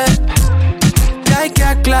verte. Y hay que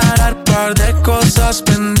aclarar par de cosas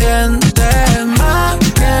pendientes. Más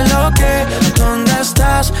que lo que, ¿dónde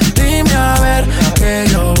estás? Dime a ver que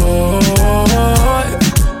yo voy.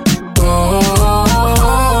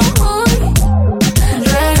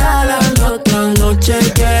 Regálame otra noche,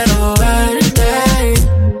 quiero verte.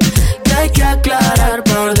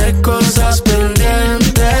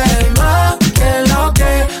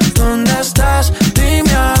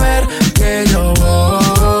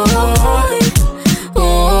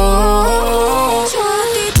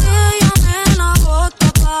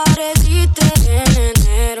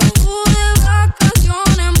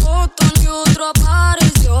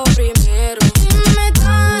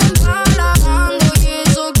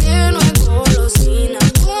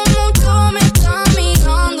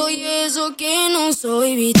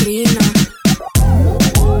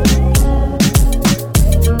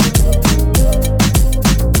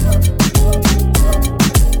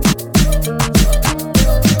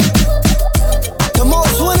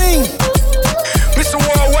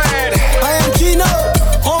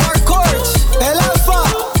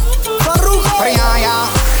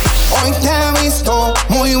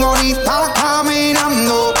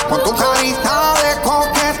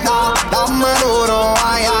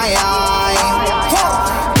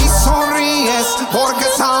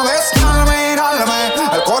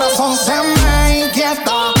 me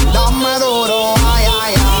inquieta. Dame duro, ay,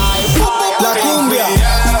 ay, ay. La cumbia.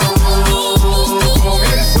 Con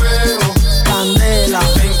el fuego. Candela.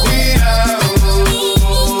 Ten cuidado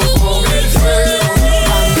con el fuego.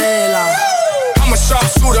 Candela. I'm a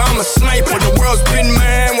sharpshooter, I'm a sniper. The world's been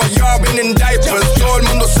mad while y'all been in diapers. Todo el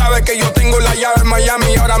mundo sabe que yo tengo la llave en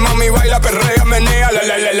Miami. Ahora mami baila, perrea, menea, la.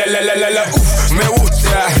 Uf, me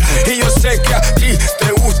gusta. Y yo sé que a ti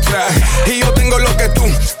te gusta. Y yo tengo lo que tú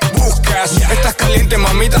buscas. Estás caliente,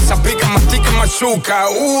 mamita, zapica, mastica, machuca.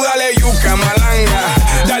 Dale yuca, malanga.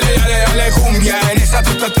 Dale cumbia. En esa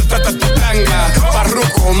tanga.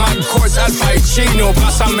 Parruco, Marcos, Alfa y Chino.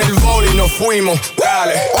 Pásame el bol y nos fuimos.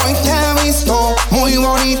 Dale. Hoy te he visto muy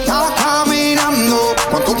bonita caminando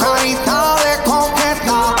con tu carita de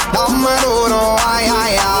coqueta. Dame duro, ay,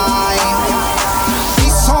 ay, ay. Y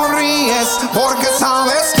sonríes porque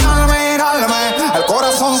sabes que al mirarme el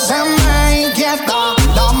corazón se me inquieta.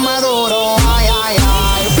 Dame duro, ay, ay,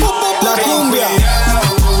 ay. La cumbia.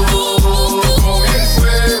 Con el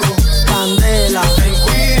fuego. Candela. Ten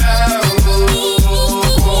cuidado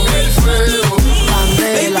con el fuego.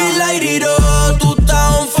 Candela. Baby, light it up, tú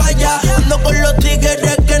estás on falla. Ando con los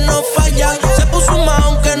tigres que no fallan. Se puso más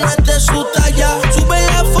aunque no es de su talla. Sube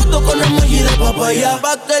la foto con emoji de papaya.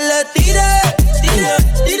 Pa' que le tire.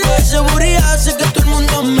 Ese booty hace que todo el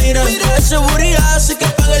mundo mire. Ese booty hace que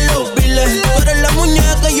paguen los biles. Tú eres la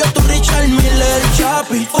muñeca y yo tu Richard Miller.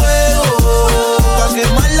 Chapi, fuego, pa'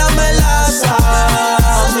 quemar la melaza.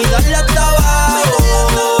 Mami, dale hasta abajo,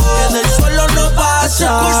 que del suelo no pasa.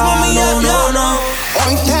 No.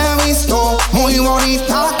 Hoy te he visto muy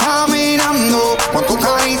bonita caminando con tu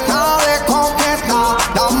carita de coqueta.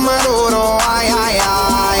 Dame duro, ay, ay,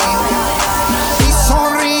 ay. Y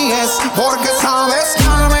sonríes porque sabes que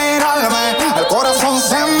al mirarme el corazón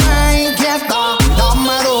se me inquieta.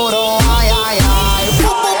 Dame duro, ay, ay, ay.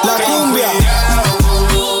 La cumbia.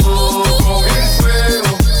 Con el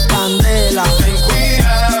fuego. Candela. Ten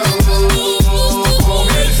cuidado con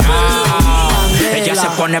el fuego. Ella se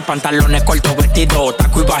pone pantalones cortos, vestido,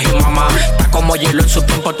 taco y bajo y mamá. Está como hielo en su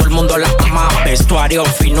tiempo, todo el mundo la ama. Vestuario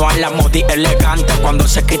fino a la modi elegante. Cuando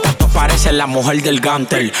se quita todo parece la mujer del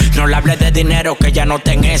Gantel. No le hables de dinero que ya no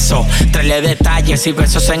ten eso. Tráele detalles y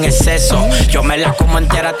besos en exceso. Yo me la como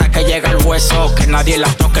entera hasta que llega el hueso. Que nadie la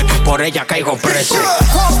toque, que por ella caigo preso.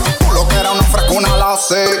 Tú lo que era una frescuna la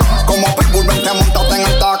sé. Como Pitbull, vente, montate en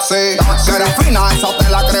el taxi. Que eres fina, esa te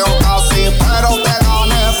la creo casi. Pero te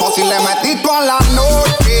gané fácil, le metí toda la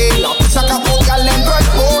noche. La pizza que apoyar dentro del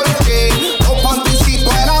porche. Los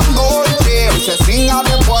panticitos eran dolce. Hoy se cinga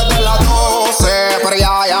después de las 12. Pero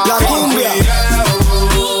ya. La cumbia.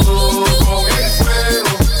 Con el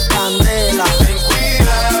fuego. Candela. Ten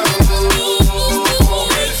cuidado con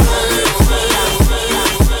el fuego.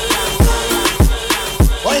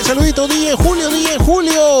 Oye, saludito, DJ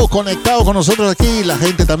Julio, conectado con nosotros aquí. La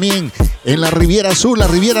gente también en la Riviera Sur, la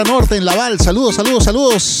Riviera Norte, en Laval. Saludos.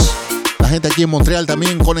 La gente aquí en Montreal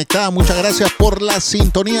también conectada. Muchas gracias por la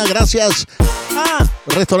sintonía. Gracias a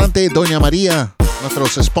Restaurante Doña María,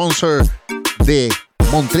 nuestros sponsors de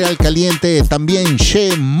Montreal Caliente. También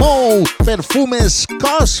Chez Mo, Perfumes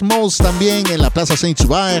Cosmos, también en la Plaza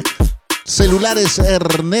Saint-Hubert. Celulares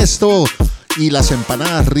Ernesto y las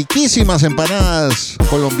empanadas, riquísimas empanadas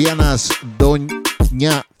colombianas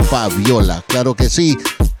Doña Fabiola. Claro que sí.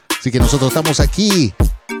 Así que nosotros estamos aquí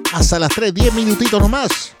hasta las 3, 10 minutitos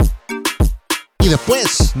nomás. Y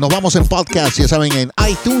después nos vamos en podcast, ya saben, en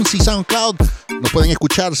iTunes y SoundCloud. Nos pueden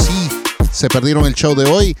escuchar si se perdieron el show de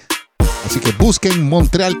hoy. Así que busquen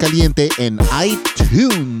Montreal Caliente en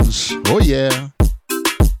iTunes. Oh yeah.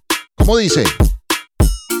 ¿Cómo dice?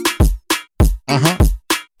 Ajá.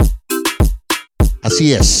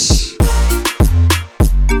 Así es.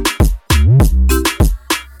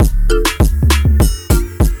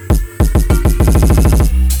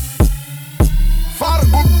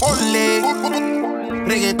 Ponle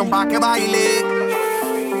reggaeton pa' que baile,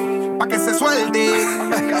 pa' que se suelte.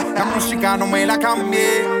 La música no me la cambie.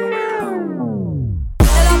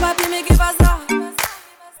 Et là, papy, mais qui passe là?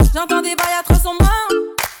 J'entends des bails à 300 mains.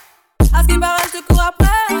 À ce qui paraît, je te cours après.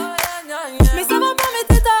 Mais ça va pas, mais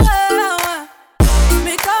t'es taré, ouais.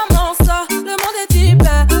 Mais comment ça? Le monde est type.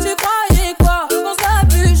 Tu croyais quoi? Qu'on s'en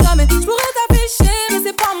plus jamais. Je pourrais t'afficher, mais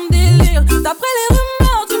c'est pas mon délire. D'après les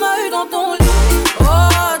rumeurs, tu m'as eu dans ton lit.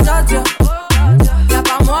 Oh, dja dja. Y'a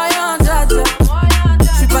pas moyen, dja dja.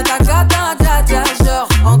 J'suis pas ta gata, dja dja. Genre,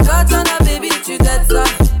 en katana, baby, tu t'aides ça.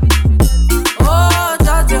 Oh,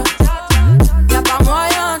 dja dja. Y'a pas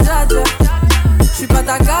moyen, dja dja. J'suis pas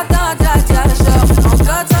ta gata, dja dja. Genre, en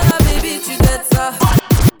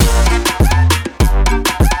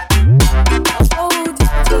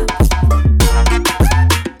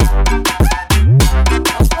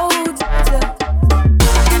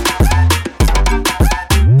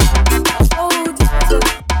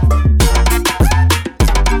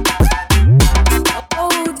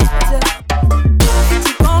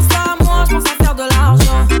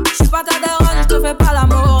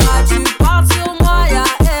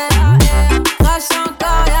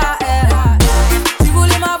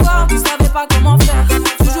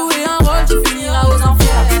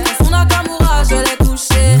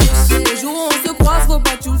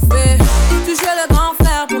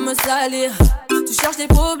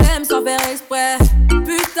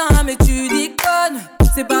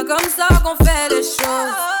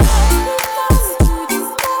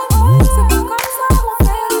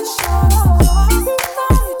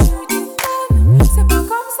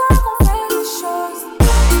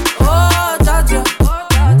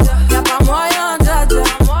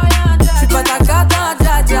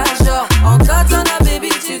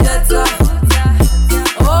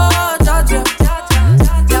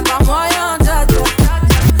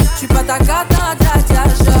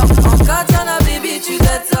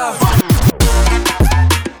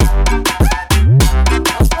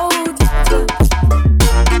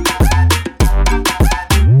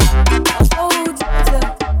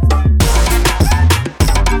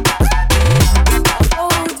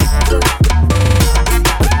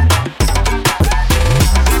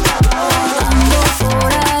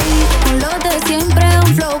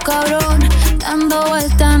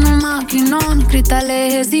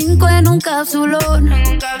Cristales 5 en un cápsulón.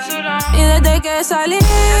 Y desde que salí,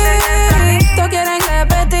 todos quieren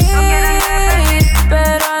repetir.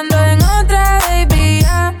 Pero ando en otra, baby,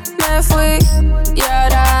 ya me fui. Y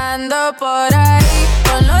ahora ando por ahí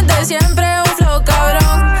con los de siempre, un flow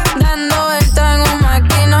cabrón. Dando vuelta en un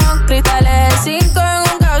maquinón. Cristales 5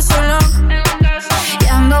 en un cápsulón. Y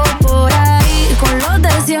ando por ahí con los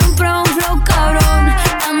de siempre, un flow cabrón.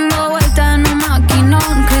 Dando vuelta en un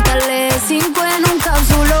maquinón. Cristales 5 en un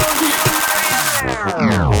cápsulón.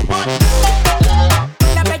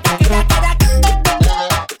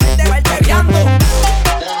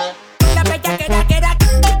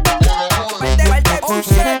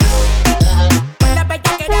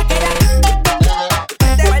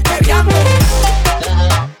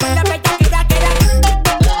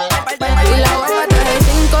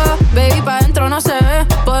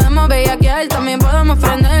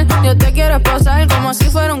 Esposar como si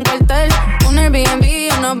fuera un cartel. Un Airbnb y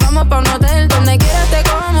nos vamos pa' un hotel. Donde quieras te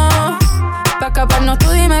como. Pa' escaparnos tú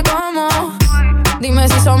dime cómo. Dime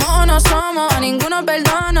si somos o no somos. A ninguno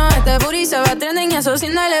perdono. Este booty se va trending y eso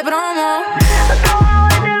sin darle promo. Acabo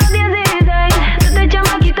desde los 16. Desde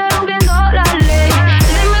chamaquita rompiendo la ley.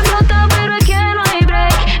 El me explota pero es que no hay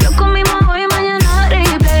break. Lo comimos hoy, mañana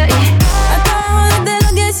replay. Acabo desde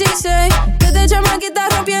los 16. Desde chamaquita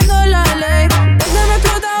rompiendo la ley. Me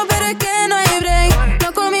explota pero es que no hay break.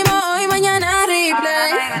 Lo comimos hoy, mañana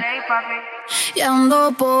replay. Y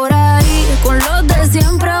ando por ahí con los de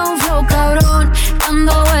siempre, un flow cabrón.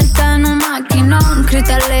 Dando vuelta en un maquinón.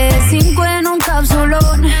 Cristales 5 en un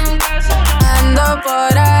cápsulón. Ando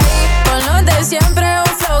por ahí con los de siempre,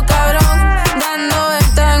 un flow cabrón. Dando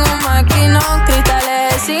vuelta en un maquinón.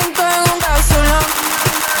 Cristales 5 en un cápsulón.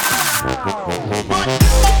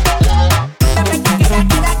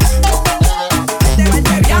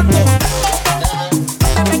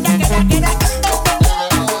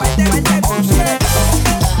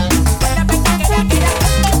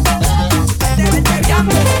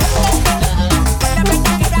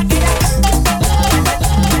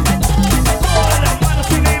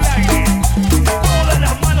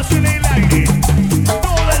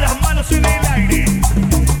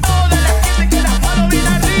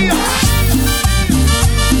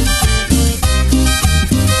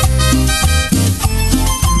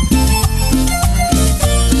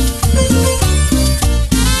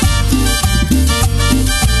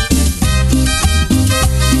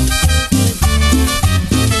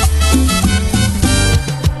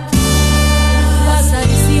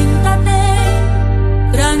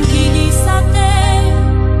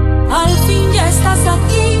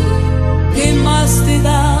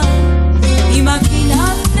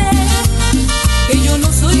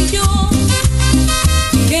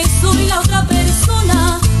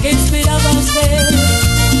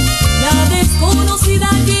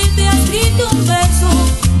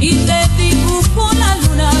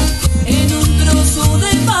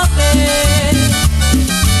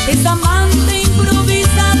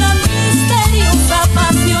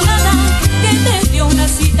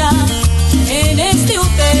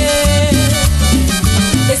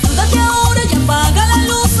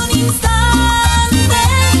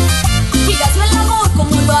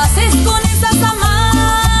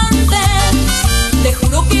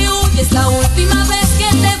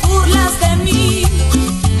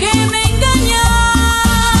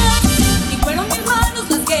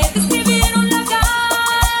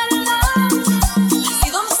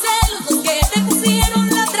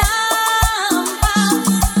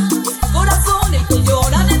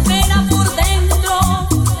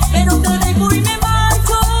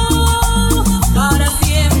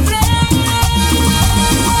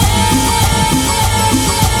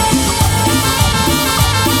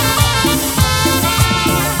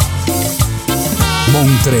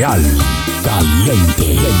 Montreal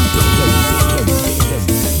caliente.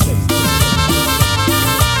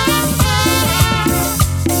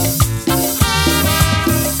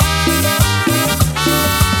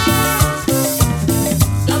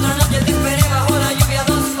 La otra noche te esperé bajo la lluvia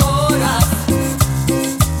 2 horas,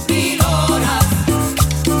 1000 horas,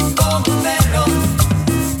 como un perro.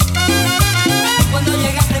 Cuando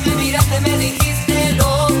llegaste me miraste, me dijiste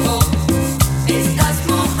loco, estás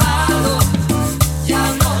mojado, ya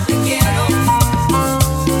no te quiero.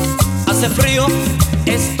 Hace frío,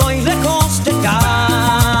 estoy lejos de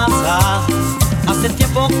casa. Hace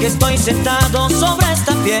tiempo que estoy sentado sobre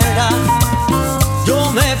esta piedra.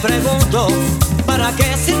 Yo me pregunto, ¿para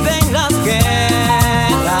qué sirven las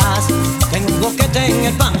guerras? Tengo un boquete en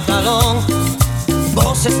el pantalón.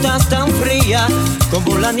 Vos estás tan fría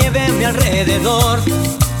como la nieve a mi alrededor.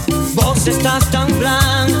 Vos estás tan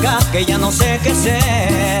blanca que ya no sé qué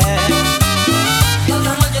ser. Y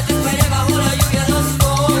otra noche te esperé bajo la lluvia 2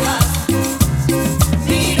 horas,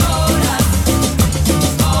 1000 horas,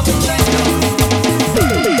 como un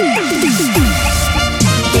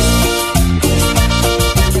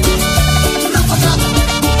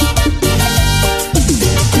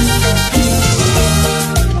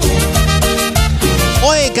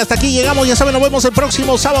Oye, que hasta aquí llegamos, ya saben, nos vemos el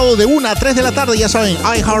próximo sábado de 1 a 3 de la tarde, ya saben,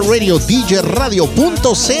 iHeartRadio,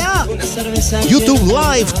 DJRadio.ca, YouTube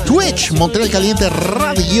Live, Twitch, Montreal Caliente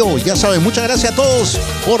Radio, ya saben, muchas gracias a todos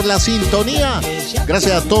por la sintonía,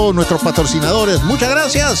 gracias a todos nuestros patrocinadores, muchas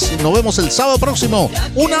gracias, nos vemos el sábado próximo,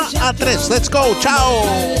 1 a 3, let's go, chao.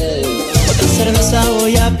 Otra cerveza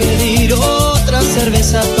voy a pedir, otra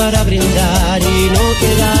cerveza para brindar y no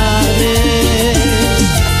quedarme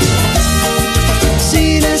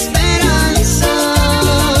sin esperanzas,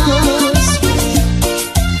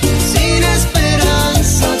 sin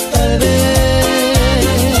esperanza tal vez,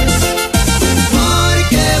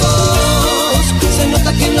 porque vos se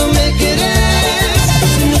nota que no me querés,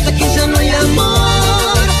 se nota que ya no hay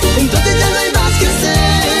amor, entonces ya no hay más que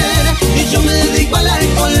hacer y yo me dedico al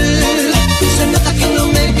alcohol. Se nota que no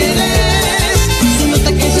me querés, se nota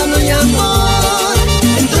que ya no hay amor,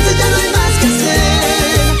 entonces ya no hay más que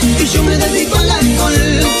hacer y yo me dedico al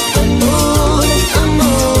alcohol. Amor,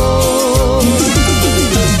 amor.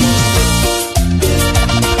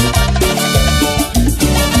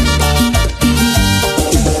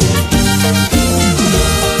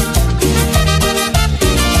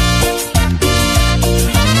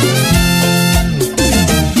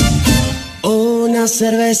 Una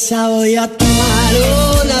cerveza voy a tomar,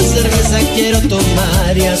 una cerveza quiero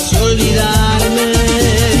tomar y así olvidarme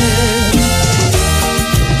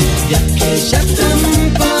de aquella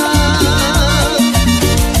trampa,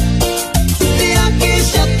 de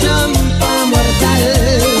aquella trampa mortal.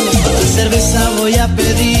 Otra cerveza voy a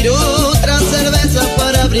pedir, otra cerveza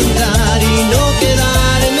para brindar y no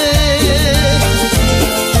quedarme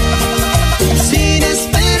sin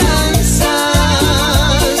esperanzas,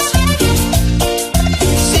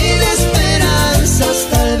 sin esperanzas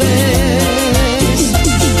tal vez,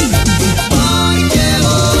 porque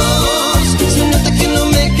vos se nota que no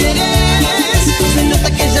me querés, se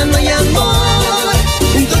nota que ya no hay amor,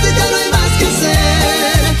 entonces ya no hay más que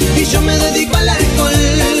hacer y yo me dedico al alcohol.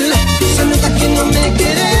 Se nota que no me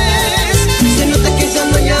querés, se nota que ya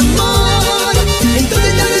no hay amor,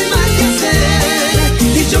 entonces ya no hay más que hacer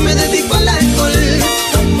y yo me dedico al alcohol.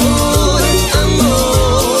 Amor,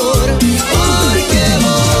 amor, porque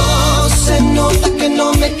vos se nota que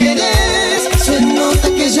no me querés, se nota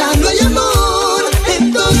que ya no hay amor,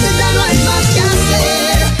 entonces ya no hay más que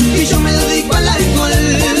hacer y yo me dedico al alcohol.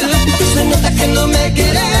 Se nota que no me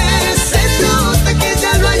querés, se nota que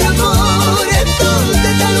ya no hay amor,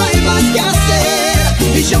 entonces ya no hay más que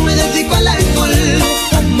hacer y yo me dedico al alcohol.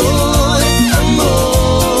 Amor,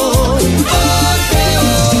 amor, porque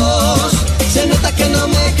vos se nota que no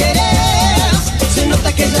me querés, se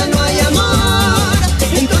nota que ya no hay amor,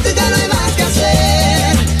 entonces ya no hay más que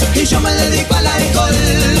hacer y yo me dedico al alcohol.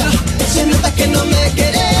 Se nota que no me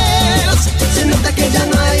querés, se nota que ya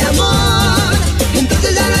no hay amor,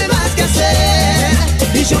 entonces ya no hay más que hacer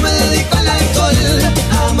y yo me dedico al alcohol.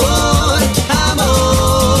 Amor,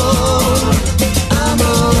 amor,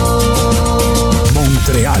 amor.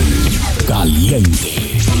 Montreal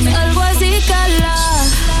Caliente. Algo así, cala.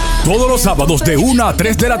 Todos los sábados de 1 a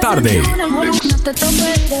 3 de la tarde.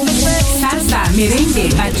 Salsa, merengue,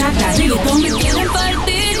 bachata, reggaetón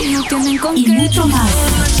y mucho más.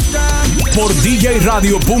 Por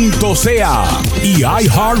DJRadio.ca y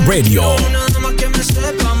iHeartRadio.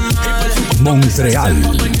 Montreal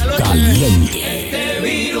Caliente.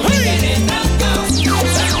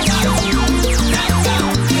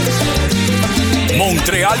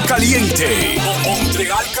 Montreal Caliente.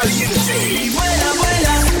 Montreal Caliente. Y vuela,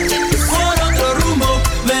 vuela, por otro rumbo,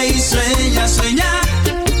 ve y sueña, sueña,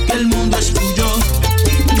 que el mundo es tuyo.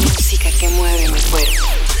 Música que mueve mi cuerpo.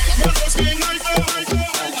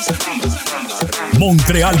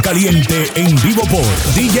 Montreal Caliente en vivo por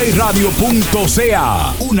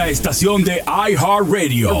DJRadio.ca, una estación de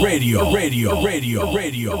iHeartRadio.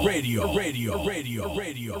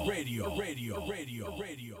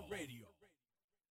 Radio.